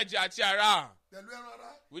pẹ̀lú ẹ̀jẹ̀ àti ara. Pẹ̀lú ẹran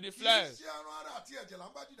ara. With the flesh. Kì í ṣe ẹran ara àti ẹ̀jẹ̀ là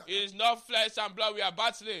ń bá jìdá. It is not flesh and blood we are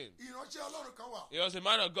battling. Ìránṣẹ́ Ọlọ́run kan wà. He was a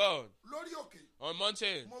man of God. Lórí òkè. On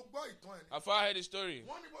mountain. Mo gbọ́ ìtàn ẹ̀. I've heard the story.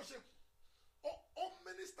 Wọ́n ní bó ṣe ó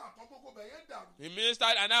minister kan gbogbo bẹ̀ yẹn dàrú. He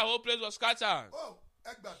ministered and that whole place was scattered. Oh,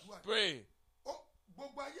 ẹ gbàdúrà. Pray.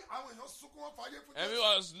 Gbogbo ayé àwọn èèyàn sunkún wọn fàyè fún.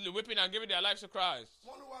 Everyone was weeping and giving their lives to Christ.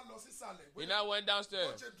 Wọ́n ló wá lọ sísàlẹ̀. He now went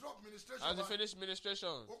downstairs. Ó ṣe drop ministration. As he finished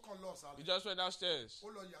ministration, ó kàn lọ sàlẹ̀. he just went downstairs ó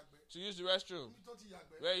lọ yàgbẹ́. to use the restroom. Níbi tó ti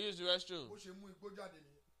yàgbẹ́. Where he used the restroom. Ó ṣe mú igbó jáde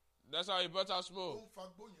nìyẹn. That's how he brought out Ó smoke. ń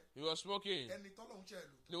fagbó yẹn. He was smoking. Ẹni tọ́lọ́hún ṣe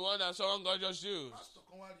lò. The one that someone God just used. Pásítọ̀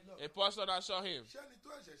kan wá rí náà. A pastor that saw him. Ṣé ẹni tó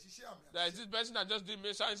ẹ̀ṣẹ̀ ṣiṣẹ́ àmì àti. That is this person that just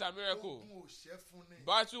did signs and miracles. Ogun ò ṣẹ́ fún ni.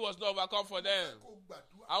 Battle was not overcome for them. Kó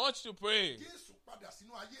gbàdúrà. I want you to pray. Jésù padà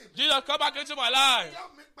sínú ayé mi. Jesus, come back into my life. Yá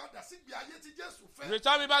mi padà síbi ayé tí Jésù fẹ́.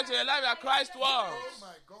 Return me back to the life that Christ Oh was.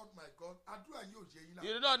 my God, my God. Àdúrà yóò yé yín náà.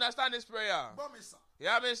 You do not understand this prayer. Gbọ́ mi sà.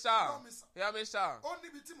 Hear me, sir. Gbọ́ mi sà. Hear me, sir. Ó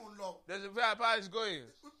níbi tí mò ń lọ. There's a prayer part is going.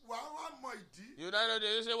 Wàá wá mọ ìdí. You don't know the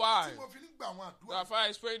reason why. Tí mo fi ní gbà àwọn The àdúrà. Father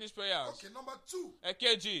is praying these prayers. Okay, number 2.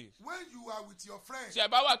 Èkejì, When you are with your friends, tí ẹ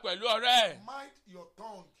bá wà pẹ̀lú ọ̀rẹ́, mind your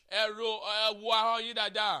tongue. ẹ wo ahọ́n yín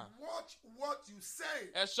dáadáa. Watch what you say.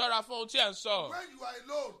 Ẹ ṣọ́ra fún ohun tí ẹ ń sọ. When you are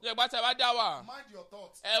alone, Ní ìgbà tí ẹ bá dá wà, mind your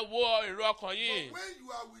thoughts. ẹ wo èrò ọkàn But yín. when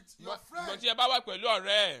you are with your Ṣùgbọ́n friends, tí ẹ bá wà pẹ̀lú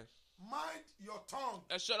ọ̀rẹ́, mind your tongue.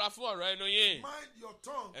 ẹ ṣọ́ra fún ọ̀rọ̀ ẹnu yín. Mind your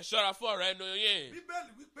tongue. Ẹ ṣọ́ra fún ọ̀rọ̀ ẹnu yín.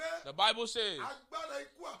 Bíbélì wípé The Bible says, agbára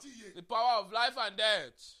ikú àti ìyè the power of life and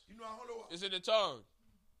death inú ahọ́n ló wà. is in the tongue.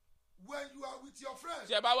 When you are with your friends,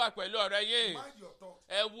 tí ẹ bá wà pẹ̀lú ọ̀rẹ́ yín, mind your thoughts.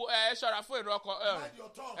 ẹ ṣọ́ra fún èrò ọkàn, Mind your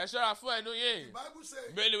tongue. ẹ ṣọ́ra fún ẹnu yín. The Bible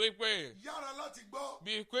says, Bẹ́ẹ̀ni wípé, yára láti gbọ́,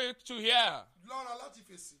 be quick to hear, lọ́ra láti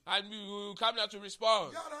fèsì. and you will come down to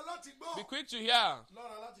respond. Yára láti gbọ́, Be quick to hear,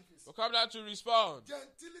 lọ́ra láti fèsì. will come down to respond.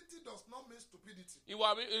 Gentility does not mean stupidity.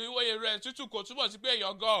 Ìwòye rẹ̀ tútù kò túbọ̀ sí pé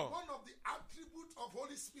èèyàn gan. One of the attributes of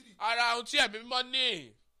Holy Spirit, Ara ohun tí ẹ̀mí mímọ́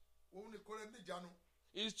ní òun ni kò rẹ̀ níjànú.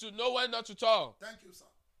 is to know when not to talk. Thank you, sir.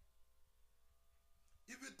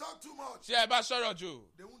 If you talk too much, Tí ẹ bá sọ̀rọ̀ jù,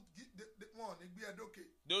 they won't give, wọ́n ní gbé ẹ dókè.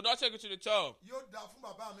 they will not take you to the top. Yóò dáa fún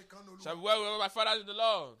bàbá mi kan ní Shall Olúwa. be well with my father in the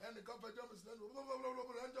Lord. Ẹnìkan fẹjọ́ mi sílẹ̀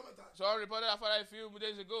lọ́jọ́ mẹ́ta. Someone reported that father a few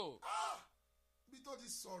days ago. Bí tó ti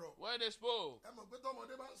sọ̀rọ̀, When they spoke, ẹ mọ̀ pé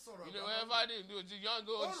tọ́mọdé bá ń sọ̀rọ̀. you know, whenever the young ó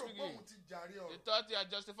girl rò pé speaking, òun ti jàre they ọ̀rọ̀. thought they are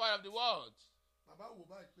justified of the world. Bàbá wò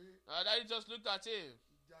báyìí pé And daddy just looked at him,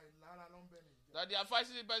 ìjà ìlara ló ń bẹ ní ìjà. that they are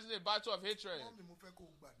fighting the person in a battle of hatred. Mọ́mí mo fẹ́ kó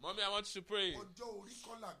o gbàdúrà. Mommy, I want you to pray. Ọjọ́ orí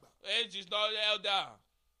kọ́ làgbà. Age is not elder.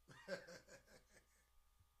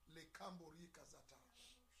 Lè kámbórí kàzàtà.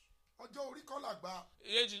 Ọjọ́ orí kọ́ làgbà.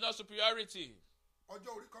 Age is not superiority.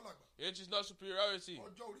 Ọjọ́ orí kọ́ làgbà. Age is not superiority.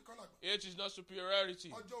 Ọjọ́ orí kọ́ làgbà. Age is not superiority.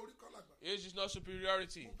 Ọjọ́ orí kọ́ làgbà. Age is not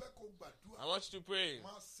superiority. Mo fẹ́ kó o gbàdúrà. I want you to pray.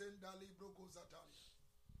 Má sẹ́ńdálé broko zatali.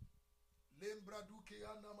 Lembraduke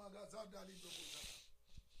anamagazadali broko zatali.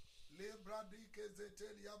 Lembradike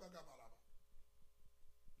zeteli abagabalaba.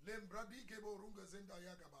 Lembradike borunga zenda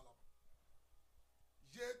yagabalaba.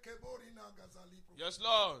 Je keborina gazali broko. Yes,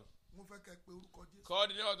 Lord. Mo fẹ́ kẹ́ pé orúkọ Jésù. Call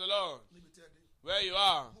the name of the Lord. Níbi tí ẹ dé. Where you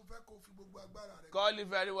are. Mo fẹ́ kó o fi gbogbo agbára rẹ. Call it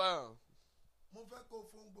very well. Mo fẹ́ kó o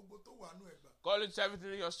fún gbogbo tó wà nú ẹ̀gbà. Call it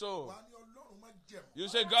everything in your soul. Wà á ní Ọlọ́run má jẹ̀mú. You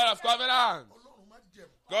say, God of covenant. Ọlọ́run má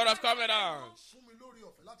jẹ̀mú. God of covenant. Fún mi lórí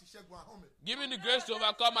ọ̀fẹ́ láti ṣẹ́gun ahọ́n mi. Give me the grace to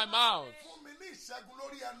overcome my mouth. Fún mi ní ìṣẹ́gun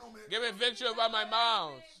lórí ẹnu mi. Give me victory over my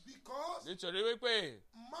mouth. Because Nítorí wípé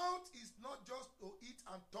mouth is not just to eat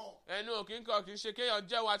and talk. ẹnu òkín kan kì í ṣe kéèyàn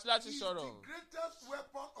jẹ́ wa àti láti It's the sọ̀rọ̀. greatest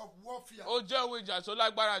weapon of warfare. Ó jẹ́ ohun ìjà tó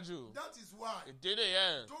lágbára jù. That is why Ìdí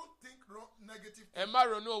nìyẹn. don't think negative Ẹ things. má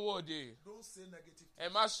ronú owó òde. Don't say negative Ẹ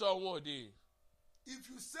things. má sọ ohun òde. If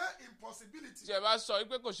you say impossibility, Tí ẹ bá sọ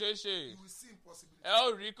wípé kò ṣeé ṣe, you will see impossibility. ẹ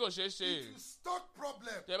ó rí kò ṣeé If you ṣe. stop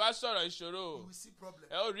problem, Tí ẹ bá sọ̀rọ̀ you ìṣòro, will see problem.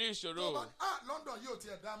 ẹ ó rí Tó bá ìṣòro. London yóò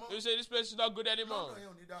tiẹ̀ dá mọ́. You say this place is not good London anymore.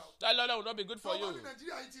 yẹn ò ní dá o. That London will not be good Tó for bá ní you.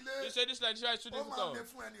 Nàìjíríà yìí ti lé. You say this Nigeria is too Ó máa difficult. lé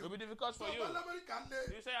fún ẹni It o. will be difficult for Tó you. bá l'Amẹ́ríkà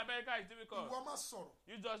lé. You say America is difficult. Ìwọ má sọ̀rọ̀.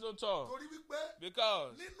 You just don't talk. Torí wípé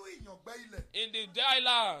Because nínú ìyàngbẹ́ ilẹ̀, in the dry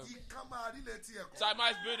land, ìkan máa rí létí ẹ̀kọ́.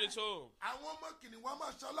 termites build its home. Àwọn ọmọ kìnìún wa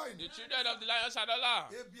máa ṣaláìní. The children of the lions shall not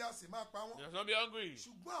laugh. Ebi a sì máa pa They wọ́n. shall not be hungry.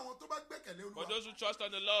 Ṣùgbọ́n àwọn tó bá gbẹ́kẹ̀lé For Olúwa, those who trust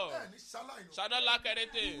on the Lord ẹ̀ ní ṣaláìní. shall not lack You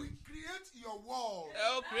anything. will create your world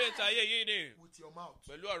Ẹ ó create ayé yìí ni with your mouth.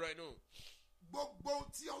 pẹ̀lú ọ̀rọ̀ inú. Gbogbo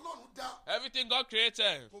tí Ọlọ́run dá, Everything God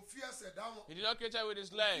created, kò fi ẹsẹ̀ dá wọn. He did not create it with His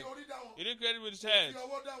Kò leg. fi orí dá wọn. He didn't create it with His Kò head. fi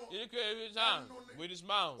ọwọ́ dá He wọn. didn't create it with His hand, with His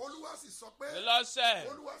mouth. Olúwa sì sọ pé. The Lord said,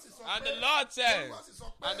 Olúwa sì sọ and pé. the Lord said, Olúwa sì sọ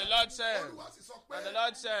pé. and the Lord said, Olúwa sì sọ pé. and the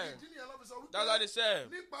Lord said, Ìdí nìyẹn ló fi sọ wípé. that's what He said.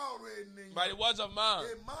 Nípa ọ̀rọ̀ ènìyàn. By the words of man,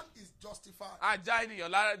 A man is justified. ajá ènìyàn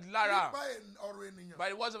lára. Nípa ọ̀rọ̀ ènìyàn. By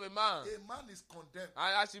the words of a man, A man is condemned.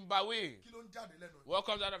 as in Bawi, Kí ló ń jáde lẹ́nu ẹ̀? what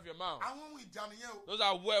comes out of your mouth? Àwọn ohun ìjà nìyẹn o. Those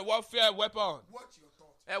are warfare weapons. Watch your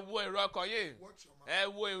thought. Ẹ wo èrò ọkàn yìí. Watch your mouth. Ẹ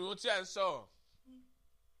wo èrò tí ẹ ń sọ.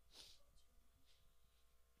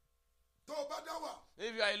 Tó o bá dá wà,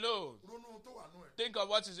 If you are alone, ronú ohun tó wà nú ẹ̀. think of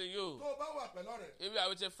what is in you. Tó o bá wà pẹ̀lú ọ̀rẹ́, If you are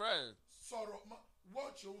with a friend, sọ̀rọ̀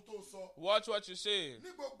watch ohun tó sọ. watch what you say.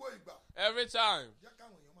 Ní gbogbo ìgbà, Every time, jẹ́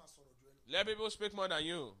káwọn èèyàn máa sọ̀rọ̀ ju ẹ lọ. let people speak more than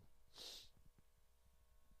you.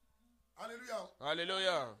 Hallelujah.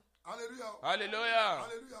 Hallelujah. Hallelujah. Hallelujah.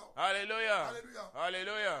 Hallelujah. Hallelujah. Hallelujah.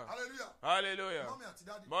 Hallelujah. Hallelujah. Hallelujah. Mọ́mí àti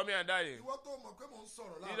dáàdì. Mommy and daddy, Ìwọ tó mọ̀ pé mò ń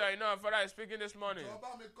sọ̀rọ̀ these láàárọ̀. are enough. Father is speaking this morning. Tó o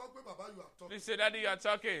bá mi kọ́ pé bàbá you are talking. Please say, Daddy, you are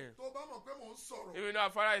talking. Tó o bá mọ̀ pé mò ń sọ̀rọ̀. If you know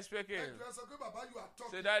Father is speaking, Ẹ̀jọ̀ sọ pé bàbá you are say,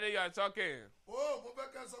 talking. Daddy, you are talking. Oh, mo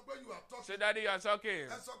fẹ́ kẹ́ ẹ sọ pé you are talking. Say, Daddy, you are talking.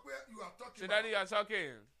 Ẹ sọ pé you are talking. Say, Daddy, you are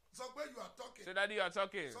talking. Sọ pé you are talking. Say, Daddy, you are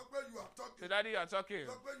talking. Sọ pé you are talking. Say, Daddy, you are talking.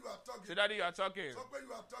 Sọ pé you are talking. Say, Daddy, you are talking. Sọ pé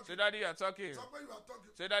you are talking. Say, Daddy, you are talking. Sọ pé you are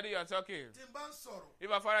talking. Say, Daddy, you are talking. Tí n bá ń sọ̀rọ̀.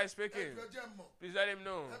 If our Father is speaking, Ẹ̀jọ̀ jẹ́ mọ̀. please let him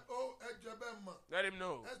know. Ẹ̀jọ̀ bẹ́ẹ̀ mọ̀. Let him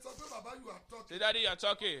know. Ẹ sọ pé bàbá you are Say, talking. Daddy, you are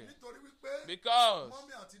talking. Nítorí wípé Because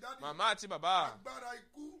mọ́mí àti dáàdì. Mama àti Baba, Agbára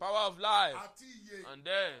ikú power of life àti iye. and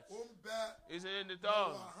death Ó ń bẹ. is in the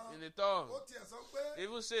tongue. In the tongue. Ó tiẹ̀ sọ pé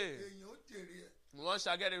Even say, èèyàn ó jèrè ẹ̀. one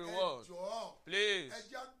shall get a reward. Please,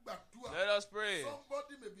 let us pray.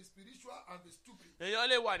 Somebody may be spiritual and be stupid. Èèyàn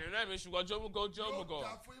lè wà nínú ẹ̀mí ṣùgbọ́n jómùgọ̀.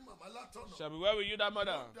 Shall be well with you, that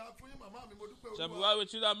mother. Shall be well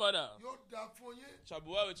with you, that mother. Shall be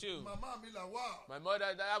well with you. My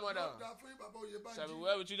mother, that mother. Shall be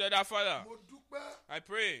well with you, that father. I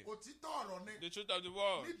pray the truth of the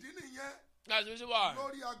world. That's the reason why.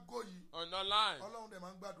 Online.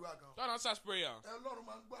 God answers prayer.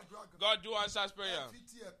 God do answers prayer.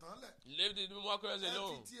 Leave the democracy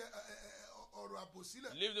alone.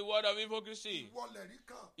 Leave the word of hypocrisy.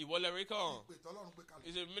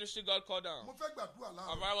 It's a ministry God called down.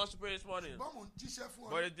 I want to pray this morning.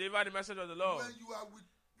 But it's deliver the message of the Lord. When you are with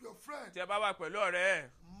your friend,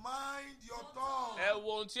 mind your tongue. Mind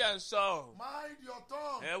your tongue. Mind your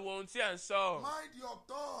tongue. Mind your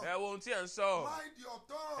tongue. Mind your tongue. Mind your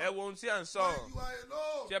tongue. When you are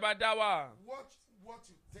alone, watch what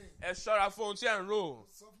you think.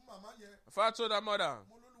 If I told that mother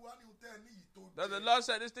that the Lord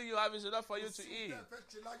said this thing you have is enough for you to eat,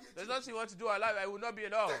 there's nothing you want to do alive, I will not be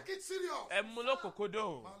enough. Take it serious.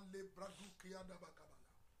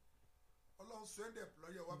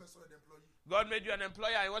 God made you an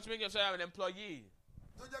employer, and wants to make yourself an employee.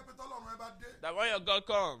 That when your God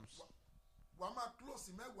comes,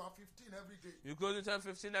 you close at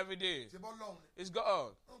 10:15 every day. It's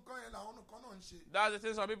God. That's the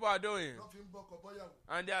thing some people are doing.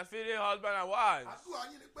 And they are feeding husband and wives.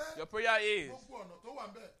 Your prayer is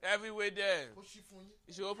every way there,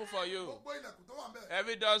 it should open for you.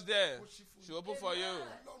 Every door's there, it should open for you.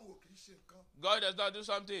 God does not do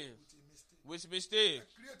something with mistake.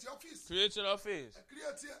 Create an office.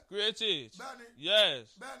 Create it.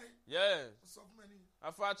 Yes. Yes.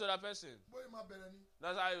 After I told that person,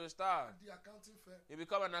 that's how you will start. You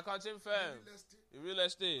become an accounting firm. In real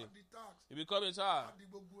estate. You become a tax.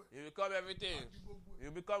 You become everything. You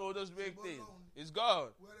become all those big things. It's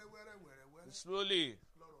God. Slowly.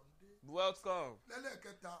 Wealth come.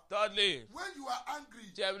 Thirdly, when you are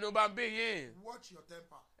angry, watch your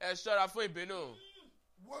temper.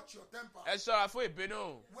 Watch your temper. When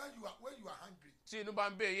you are hungry,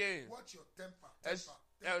 watch your temper.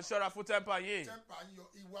 Your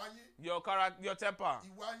temper.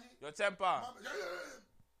 Your temper.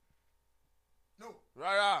 No.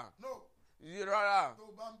 Rara. No. Rara.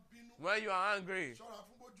 When you are angry,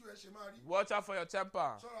 watch out for your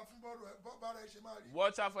temper.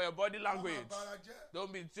 Watch out for your body language.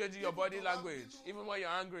 Don't be changing your body language. Even when you're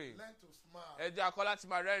angry.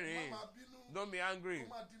 Don't be angry.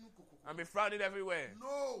 And be frowning everywhere.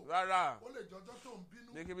 No. Rara.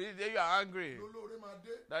 They can be there you are angry.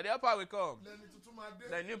 That the helper will come.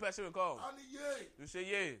 The new person will come. You say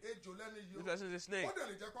yay. This person is a snake.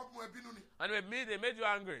 And they made you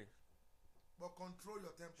angry. But control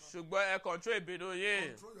your temper. Ṣùgbọ́n control ìbínú yín.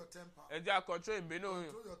 Control your temper. Ẹ jẹ́ control ìbínú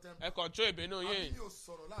yín. Control ìbínú yín. Is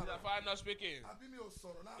my father not speaking?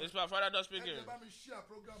 Is my father not speaking?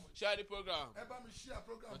 Share the program.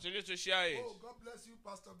 Continue to share it. Oh, God bless you,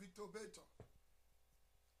 Pastor Victor Beto.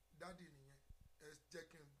 Daddy nìyẹn. Ẹ jẹ́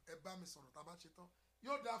kí ẹ bá mi sọ̀rọ̀ tá a bá ṣe tán.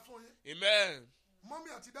 Yóò dáa fún yín. Amen.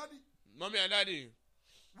 Mommy àti daddy. Mommy and daddy.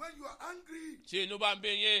 When you are angry, tí inú bá ń bí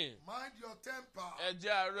yín, mind your temper. Ẹ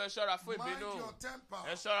jẹ́ àárọ̀ ẹ ṣọ́ra fún ìbínú. Mind your temper.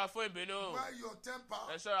 Ẹ ṣọ́ra fún ìbínú. Mind your temper.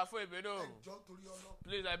 Ẹ ṣọ́ra fún ìbínú. Ẹ jọ̀ọ́ torí Ọlọ́run.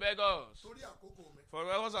 Please, I beg us. Torí àkókò mi. For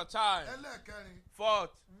reasons of time. Ẹlẹ́ẹ̀kẹrin.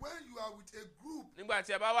 Fourth. When you are with a group. Nígbà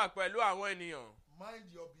tí ẹ bá wà pẹ̀lú àwọn ènìyàn.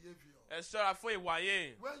 Mind your behaviour. Ẹ ṣọ́ra fún ìwà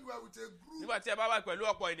yín. When you are with a group. Nígbà tí ẹ bá wà pẹ̀lú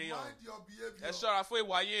ọ̀pọ̀ ènìyàn. Mind your behaviour. Ẹ ṣọ́ra fún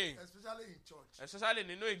ìwà yín. Especially in church. Especially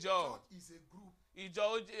nínú ìjọ. Church is a group. Ìjọ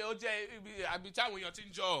ó jẹ́ ibi àbí táwọn èèyàn ti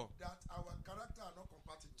ń jọ. That our character are not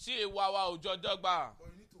compatible. Tí ìwà wa ò jọ dọ́gba. But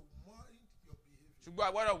you need to mind your behaviour. Ṣùgbọ́n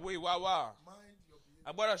a gbọ́dọ̀ wo ìwà wa. Mind your behaviour.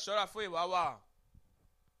 A gbọ́dọ̀ ṣọ́ra fún ìwà wa.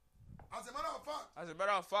 As a matter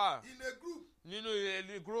of fact. In a group. Nínú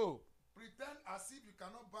ilé group. Pretend as if you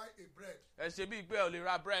cannot buy a bread. Ẹ ṣe bí ìgbé ò lè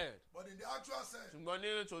ra bread. But in the actual sense. Ṣùgbọ́n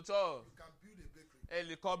nínú tòótọ́. You can build a bakery. Ẹ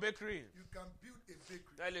lè kọ́ bakery. You can build a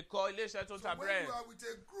bakery. Ẹ lè kọ́ ilé-iṣẹ́ tó ń ta bread. So when you are with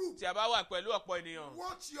a group. Tí a bá wà pẹ̀lú ọ̀pọ̀ ènìyàn.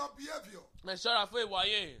 Watch your behaviour. Ẹ ṣọ́ra fún ìwà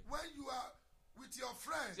yín. When you are with your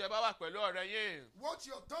friends. Tí ẹ bá wà pẹ̀lú ọ̀rẹ́ yín. Watch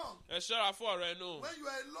your tongue. Ẹ ṣọ́ra fún ọ̀rọ̀ ẹnu. When you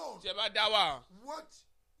are alone. Tí ẹ bá dá wà. Watch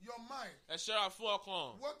your mind. Ẹ ṣọ́ra fún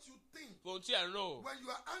ọkàn. What you think. Ohun tí ẹ ń rò. When you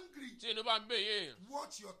are angry. Tí inú bá ń bí yín.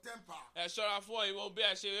 Watch your temper. Ẹ ṣọ́ra fún ìwọ bí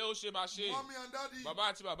ẹ ṣe ó ṣe máa ṣe. Mommy and daddy. Bàbá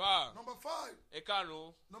àti bàbá. Number 5.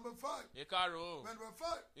 Ìkarùn-ún. Number 5. Ìkarùn-ún. Number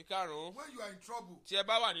 5. Ìkarùn-ún. When you are in trouble. Tí ẹ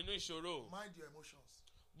bá wà nínú ìṣòro. Mind your emotions.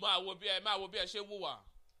 Máa wo bí ẹ ṣe ń wùwà.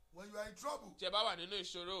 When you are in trouble. Tí ẹ bá wà nínú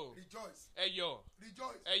ìṣòro. Rejoice. Ẹ yọ̀.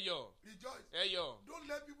 Rejoice. Ẹ yọ̀. Rejoice. Ẹ yọ̀. Don't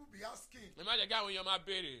let people be asking. Ẹ má jẹ́ kí àwọn èèyàn máa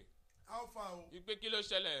béèrè. How far? Ìpè kí ló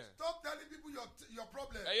ṣẹlẹ̀? Stop telling people your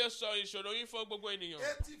problem. Ẹ yóò sọ ìṣòro yín fún gbogbo ènìyàn.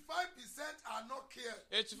 85% are not care.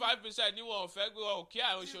 85% ni wọn ò fẹ́ gbé wọn ò kí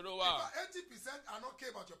àwọn ìṣòro wa. 80% are not care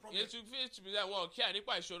about your problem. 80% wọn ò kí à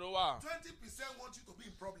nípa ìṣòro wa. 20% want you to be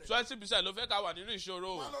in problem. 20% ló fẹ́ ká wà nínú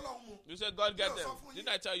ìṣòro. You say God get them. Didn't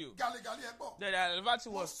I tell you? Gàlégàlé ẹ̀ pọ̀. The advantage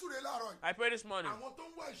was. I pray this morning. Àwọn tó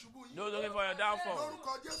ń wá ìṣubú yín. Those looking for your downfall.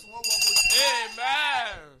 Lórúkọ Jésù wọ́n wọ bòjì.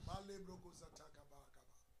 Amen.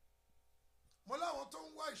 Mo láwọn tó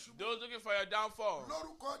ń wá ìṣubú. Those looking for your downfall.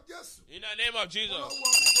 Lórúkọ Jésù. In the name of Jesus. Amen.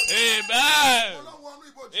 Amen.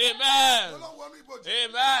 Amen.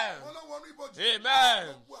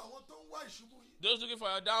 Amen. Gbogbo àwọn tó ń wá ìṣubú yín. Those looking for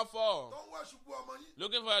your downfall. Tó ń wá ìṣubú ọmọ yín.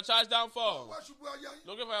 Looking for your child's downfall. Tó ń wá ìṣubú aya yín.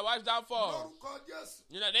 Looking for your wife's downfall. Lórúkọ Jésù.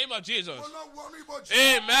 In the name of Jesus. Mo lọ wọnú ibojì.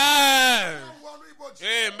 Amen. Mo lọ wọnú ibojì.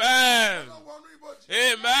 Amen. Mo lọ wọnú ibojì.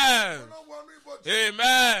 Amen. Mo lọ wọnú ibojì.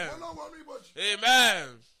 Amen. Mo lọ wọnú ibojì. Amen.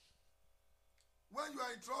 When you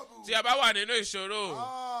are in trouble. Tí a bá wà nínú ìṣòro.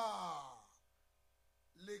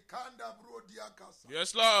 Lekanda bro diakasa.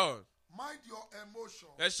 Yes, Lord. Mind your emotion.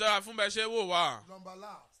 Ẹ ṣọ́ra fún bẹ́ẹ̀ ṣe wò wá. Number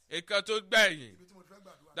last. Ìkan tó gbẹ̀yìn.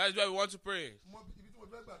 That is why we want to pray.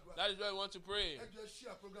 That is why we want to pray.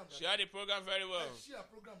 Share the program very well.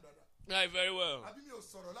 Yeah, very well.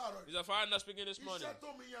 It's a father not speaking this morning.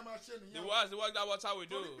 The work that water will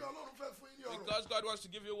do. Because God wants to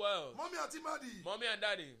give you well. Mommy and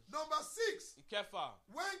daddy. Number 6. Ìkẹfà.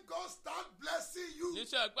 When God starts blessing you.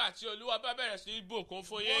 Níṣẹ́ ìgbà tí Olúwa bá bẹ̀rẹ̀ sí bùkún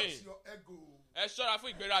fún yín. Watch your ego. Ẹ ṣọ́ra fún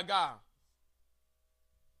ìgbéraga.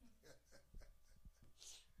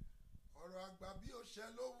 Ọ̀rọ̀ àgbà bí ó ṣe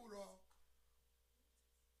lówùrọ̀.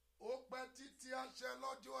 Ó pẹ́ títí a ṣe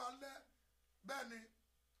lọ́jọ́ alẹ́. Bẹ́ẹ̀ni,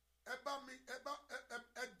 ẹ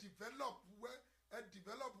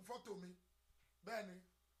develop photo mi. Bẹ́ẹ̀ni,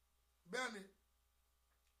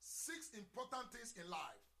 6 important things in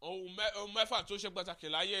life. Ohun mẹ́fà tó ṣe pàtàkì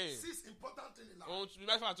láyé. 6 important things in life. Ohun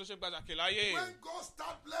mẹ́fà tó ṣe pàtàkì láyé. When God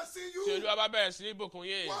start blessing you. Tí Olúwa bá bẹ̀rẹ̀ sí ní bùkún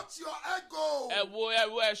yín. Watch your ego. Ẹ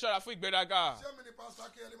ṣọ́ra fún ìgbéraga. Ṣé mi ni Pastor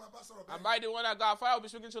Akínyẹlé máa bá sọ̀rọ̀ bẹ́ẹ̀? Am I the one that God Father will be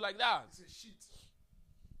speaking to like that? It's a shit.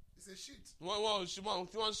 It's a shit. Wọ́n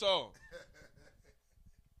sọ.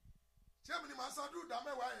 Ṣé mi ni màá san dúró dá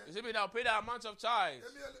mẹ́wàá yẹn? Is it me that will pay that amount of tithe?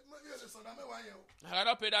 Èmi ò lè san dá mẹ́wàá yẹn o. I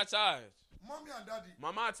cannot pay that tithe. Mommy and daddy.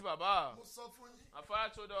 Mama àti bàbá. Mo sọ fún yín. Our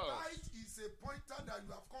father told us. Tithe is a pointer that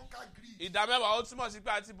you have conquered greed. Ìdámẹ́wàá ó túmọ̀ sí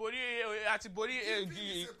pé àti borí Giving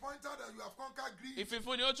is a pointer that you have conquered greed.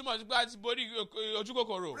 Ìfìfúnni ó túmọ̀ sí pé àti borí ojú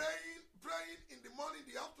kòkòrò. Praying in the morning,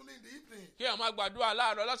 the afternoon, in the evening. Kí ẹ̀ máa gbàdúrà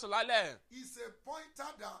láàárọ̀ lọ́sàn-án lálẹ́. Is a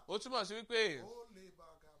pointer that. Ó túmọ̀ sí wípé. Ó lè bá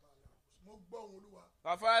a gàbàlà. Mo gbọ́ ohùn Olúwa.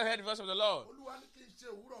 Our father heard the voice of the Lord. Olúwa ní kí n ṣe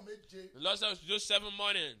òwúrọ̀ méje. The Lord said to do 7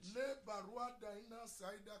 mornings. Lé Bàrúwádà iná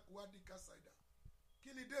Ṣáídà Kúwádìíká Ṣáídà.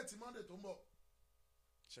 Kí ni déètì Monday tó ń bọ̀?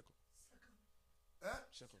 Second.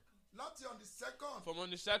 Second. Láti on the 2nd. From on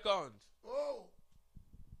the 2nd. Oh.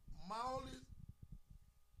 Maoli.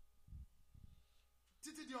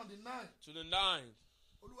 Títí di on the 9th. To the 9th.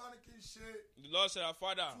 Olúwa ní kí n ṣe. The Lord said, our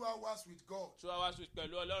Father. 2 hours with God. 2 hours with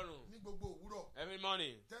pẹ̀lú Ọlọ́run. Ní gbogbo òwúrọ̀. Every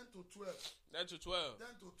morning. 10 to 12. 10 to 12.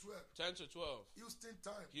 10 to 12. 10 to 12. Houston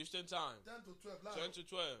time. 10 to 12. 10 to 12. 10 to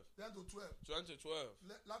 12. 10 to 12. 10 to 12.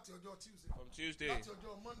 Láti ọjọ́ Tuesday. From Tuesday. Láti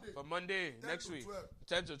ọjọ́ Monday. From Monday next week. 12.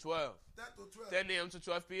 10 to 12. 10 to 12. 10 a.m. to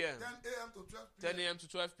 12 p.m. 10 a.m. to 12 p.m. 10 a.m. to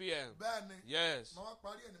 12 p.m. Bẹ́ẹ̀ni. Yes. Màá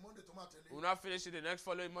parí ẹ̀ ní Monday tó máa tẹ̀lé. We'll not finish it the next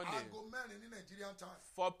following Monday. Aago mẹ́rin ní Nigerian time.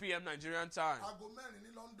 4 p.m. Nigerian time. Aago mẹ́rin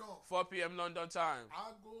ní London. 4 p.m. London time.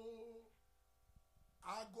 Aago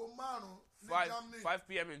márùn-ún ní 5 Germany. 5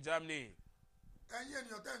 p.m. in Germany. Ẹ̀yin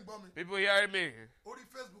ènìyàn tẹ́ ń gbọ́ mi. People hearing me. Orí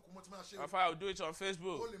Facebook mo ti máa ṣe. If I will do it on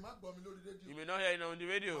Facebook. O lè má gbọ́ mi lórí rédíò. You may not hear it on the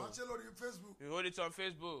radio. Màá ṣe lórí Facebook. You hold it on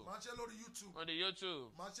Facebook. Màá ṣe lórí YouTube. On the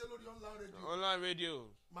YouTube. Màá ṣe lórí online radio. Online radio.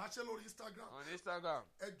 Màá ṣe lórí Instagram. On Instagram.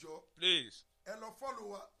 Ẹ jọ̀ọ́. Please. Ẹ lọ follow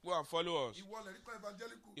wa. Go and follow us. Ìwọlẹ̀ Ríkọ́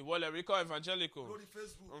Evangelical. Ìwọlẹ̀ Ríkọ́ Evangelical. Lórí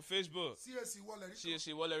Facebook. On Facebook. CAC Ìwọlẹ̀ Ríkọ́. CAC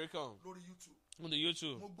Ìwọlẹ̀ Ríkọ́. Lórí YouTube. On the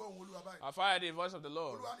YouTube. Mo gbọ́ ohùn Olúwa báyìí. I fired the voice of the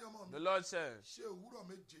Lord. Olúwa ní ọmọ mi. The Lord said, ṣe òwúrọ̀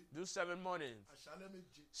méje. do 7 mornings. Àṣálẹ́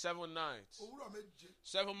méje. 7 nights. Òwúrọ̀ méje.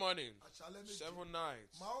 7 mornings. Àṣálẹ́ méje. 7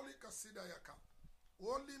 nights. Maoli Kasida Yaka.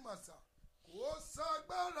 Oli Masa. Kò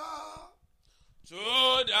ságbára.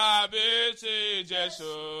 Tó dàbí ti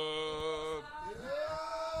Jésù.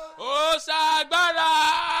 Ó ságbára.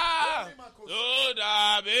 Tó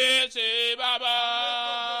dàbí ti Bàbá.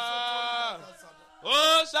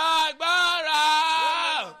 Ó ságbára.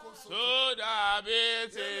 Tó dàbí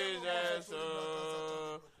ti Jésù.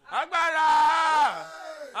 Agbára.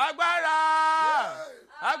 Agbára.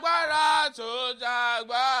 Agbára tó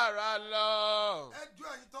jágbára lọ. Ẹjọ́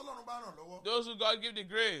ẹ̀yin tọ́lọ́run bá ràn lọ́wọ́. Those who God give the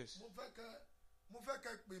grace.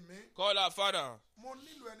 Call our Father.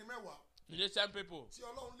 You need 10 people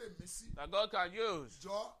that God can use.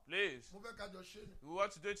 Please. We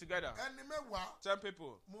want to do it together. 10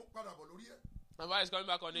 people. My wife is coming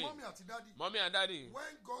back on it. Mommy and daddy. When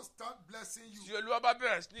God starts blessing you, tí Olúwa bá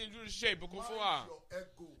bẹ̀rẹ̀ sí ní ìlú ṣe ìbùkún fún wa.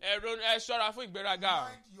 Ẹ ṣọ́ra fún ìgbéraga.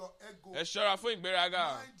 Ẹ ṣọ́ra fún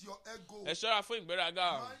ìgbéraga. Ẹ ṣọ́ra fún ìgbéraga.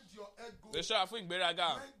 Ẹ ṣọ́ra fún ìgbéraga.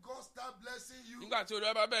 Nígbà tí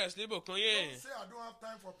Olúwa bá bẹ̀rẹ̀ sí ní ìbùkún yín.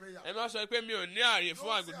 Ẹ má sọ pé mi ò ní ààyè fún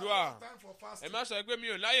àdúrà. Ẹ má sọ pé mi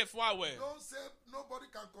ò láyè fún àwẹ̀.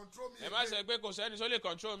 Ẹ má sọ pé kò sẹ́ni tó lè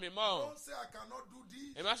control mi mọ́.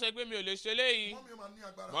 Ẹ má sọ pé mi ò lè ṣe léyìí.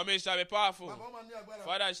 Mommy shall be powerful.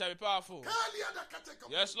 Father shall be powerful.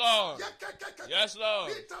 Yes, Lord. Yes,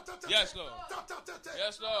 Lord. Yes, Lord.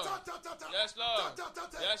 Yes, Lord. Yes, Lord.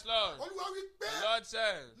 Yes, Lord. The Lord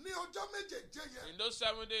said, in those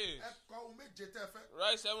 7 days,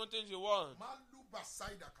 write 7 things you want.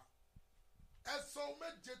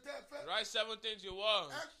 Write 7 things you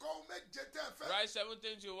want. Write 7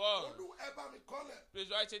 things you want.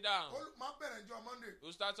 Please write it down.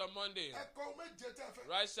 We'll start on Monday.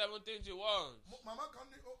 Write 7 things you want.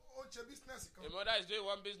 Your mother is doing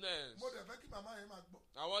one business.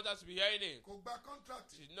 I want her to be hearing it.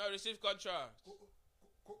 She did not receive contract.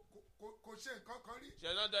 She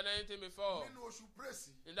has not done anything before.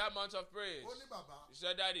 In that month of praise, she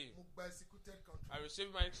said, Daddy, I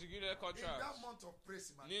received my executed contract. In that month of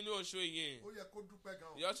praise,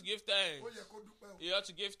 you have to give thanks. You have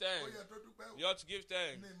to give thanks. You have to give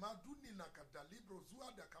thanks.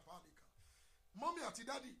 Mommy and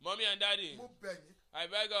daddy. Mommy and daddy. I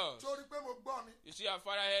beg us. You see, our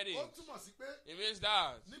Father heard it. It means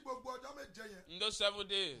that in those 7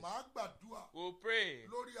 days, we'll pray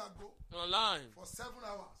online for 7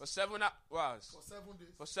 hours. For 7 hours. For 7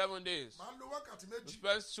 days. For 7 days. We'll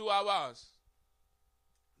spend 2 hours.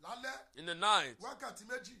 In the night,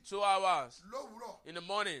 2 hours. In the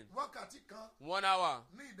morning, 1 hour.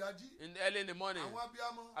 Early in the morning,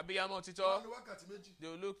 Abiyamo Tito, they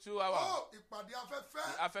will look 2 hours. The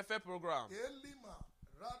Afefe program. Elima,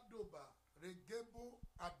 Radoba, Regebo,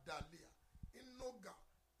 Adalia, Inoga,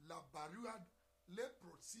 Labarua,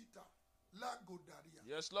 Leprosita, Lagodaria.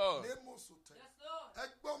 Yes, Lord. Yes, Lord.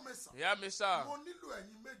 Yeah, Mister.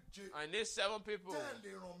 I need 7 people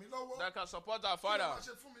that can support our Father.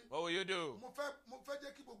 What will you do?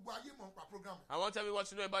 I want everyone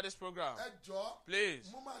to know about this program. Please.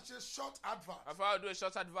 If I do a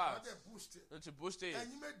short advert and to boost it,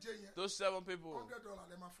 those 7 people,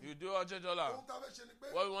 you do $100.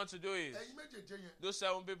 What we want to do is, those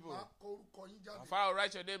 7 people, if I will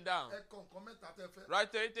write your name down,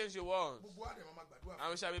 write 3 things you want, and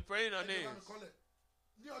we shall be praying on it.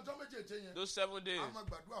 Those 7 days,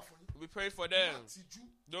 we'll be praying for them.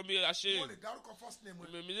 Don't be ashamed.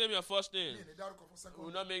 We may name your first name. We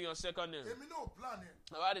will not make your second name.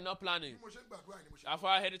 I did not plan it. After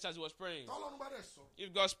I heard it as he was praying.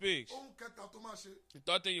 If God speaks, the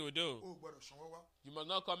third thing you will do, you must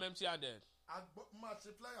not come empty-handed.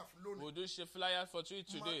 We'll do a flyer for you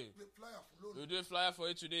today. We'll do a flyer for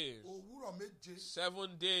you today.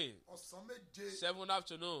 7 days. 7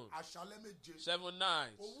 afternoon. 7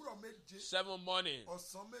 nights. 7 morning.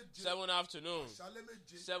 7 afternoon.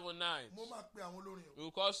 7 nights.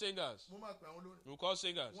 We'll call singers. We'll call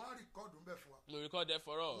singers. We'll record that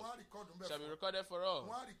for us. Shall we record that for us?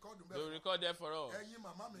 We'll record that for us.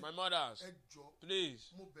 My mothers,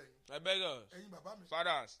 please, I beg us,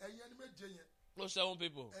 fathers, those 7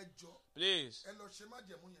 people, please,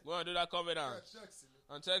 go and do that covenant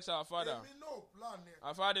and text our Father.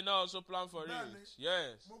 Our Father did not also plan for it.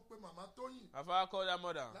 Yes. Our Father called that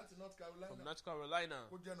mother from North Carolina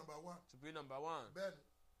to be number 1.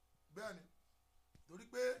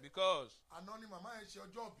 Because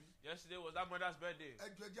yesterday was that mother's birthday.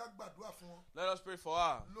 Let us pray for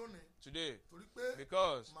her today.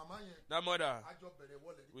 Because that mother,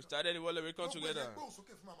 we started the World Recon together.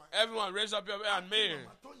 Everyone raise up your hand, me.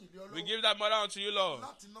 We give that mother unto you, Lord.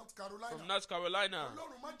 From North Carolina.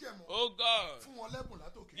 Oh God,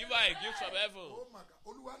 give her a gift from heaven.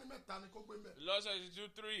 The Lord says do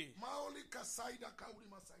 3.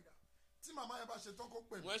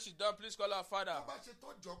 When she's done, please call our Father.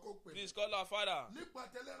 Please call our Father.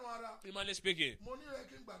 Humanly speaking,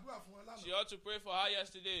 she ought to pray for her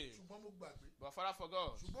yesterday, but Father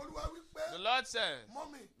forgot. The Lord said,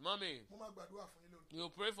 Mommy, we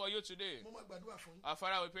will pray for you today. Our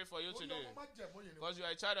Father will pray for you today, because you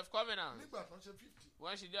are a child of covenant.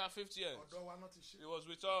 When she did her 50th, it was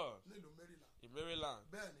with her in Maryland.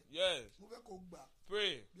 Yes.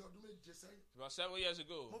 Pray. About 7 years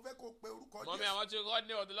ago. Mommy, I want you to call the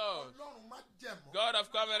name of the Lord.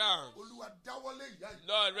 of covenant.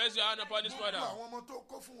 Lord, raise your hand upon this mother.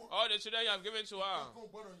 All the children you have given to her.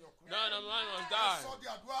 None of mine must die.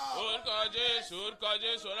 Orúkọ Jésù, orúkọ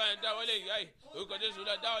Jésù, ọlọ́run dáwọ́lé ìyá yìí. Orúkọ Jésù,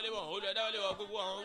 dáwọ́lé wọn, olùdáwọ́lé wọn gbogbo wọn.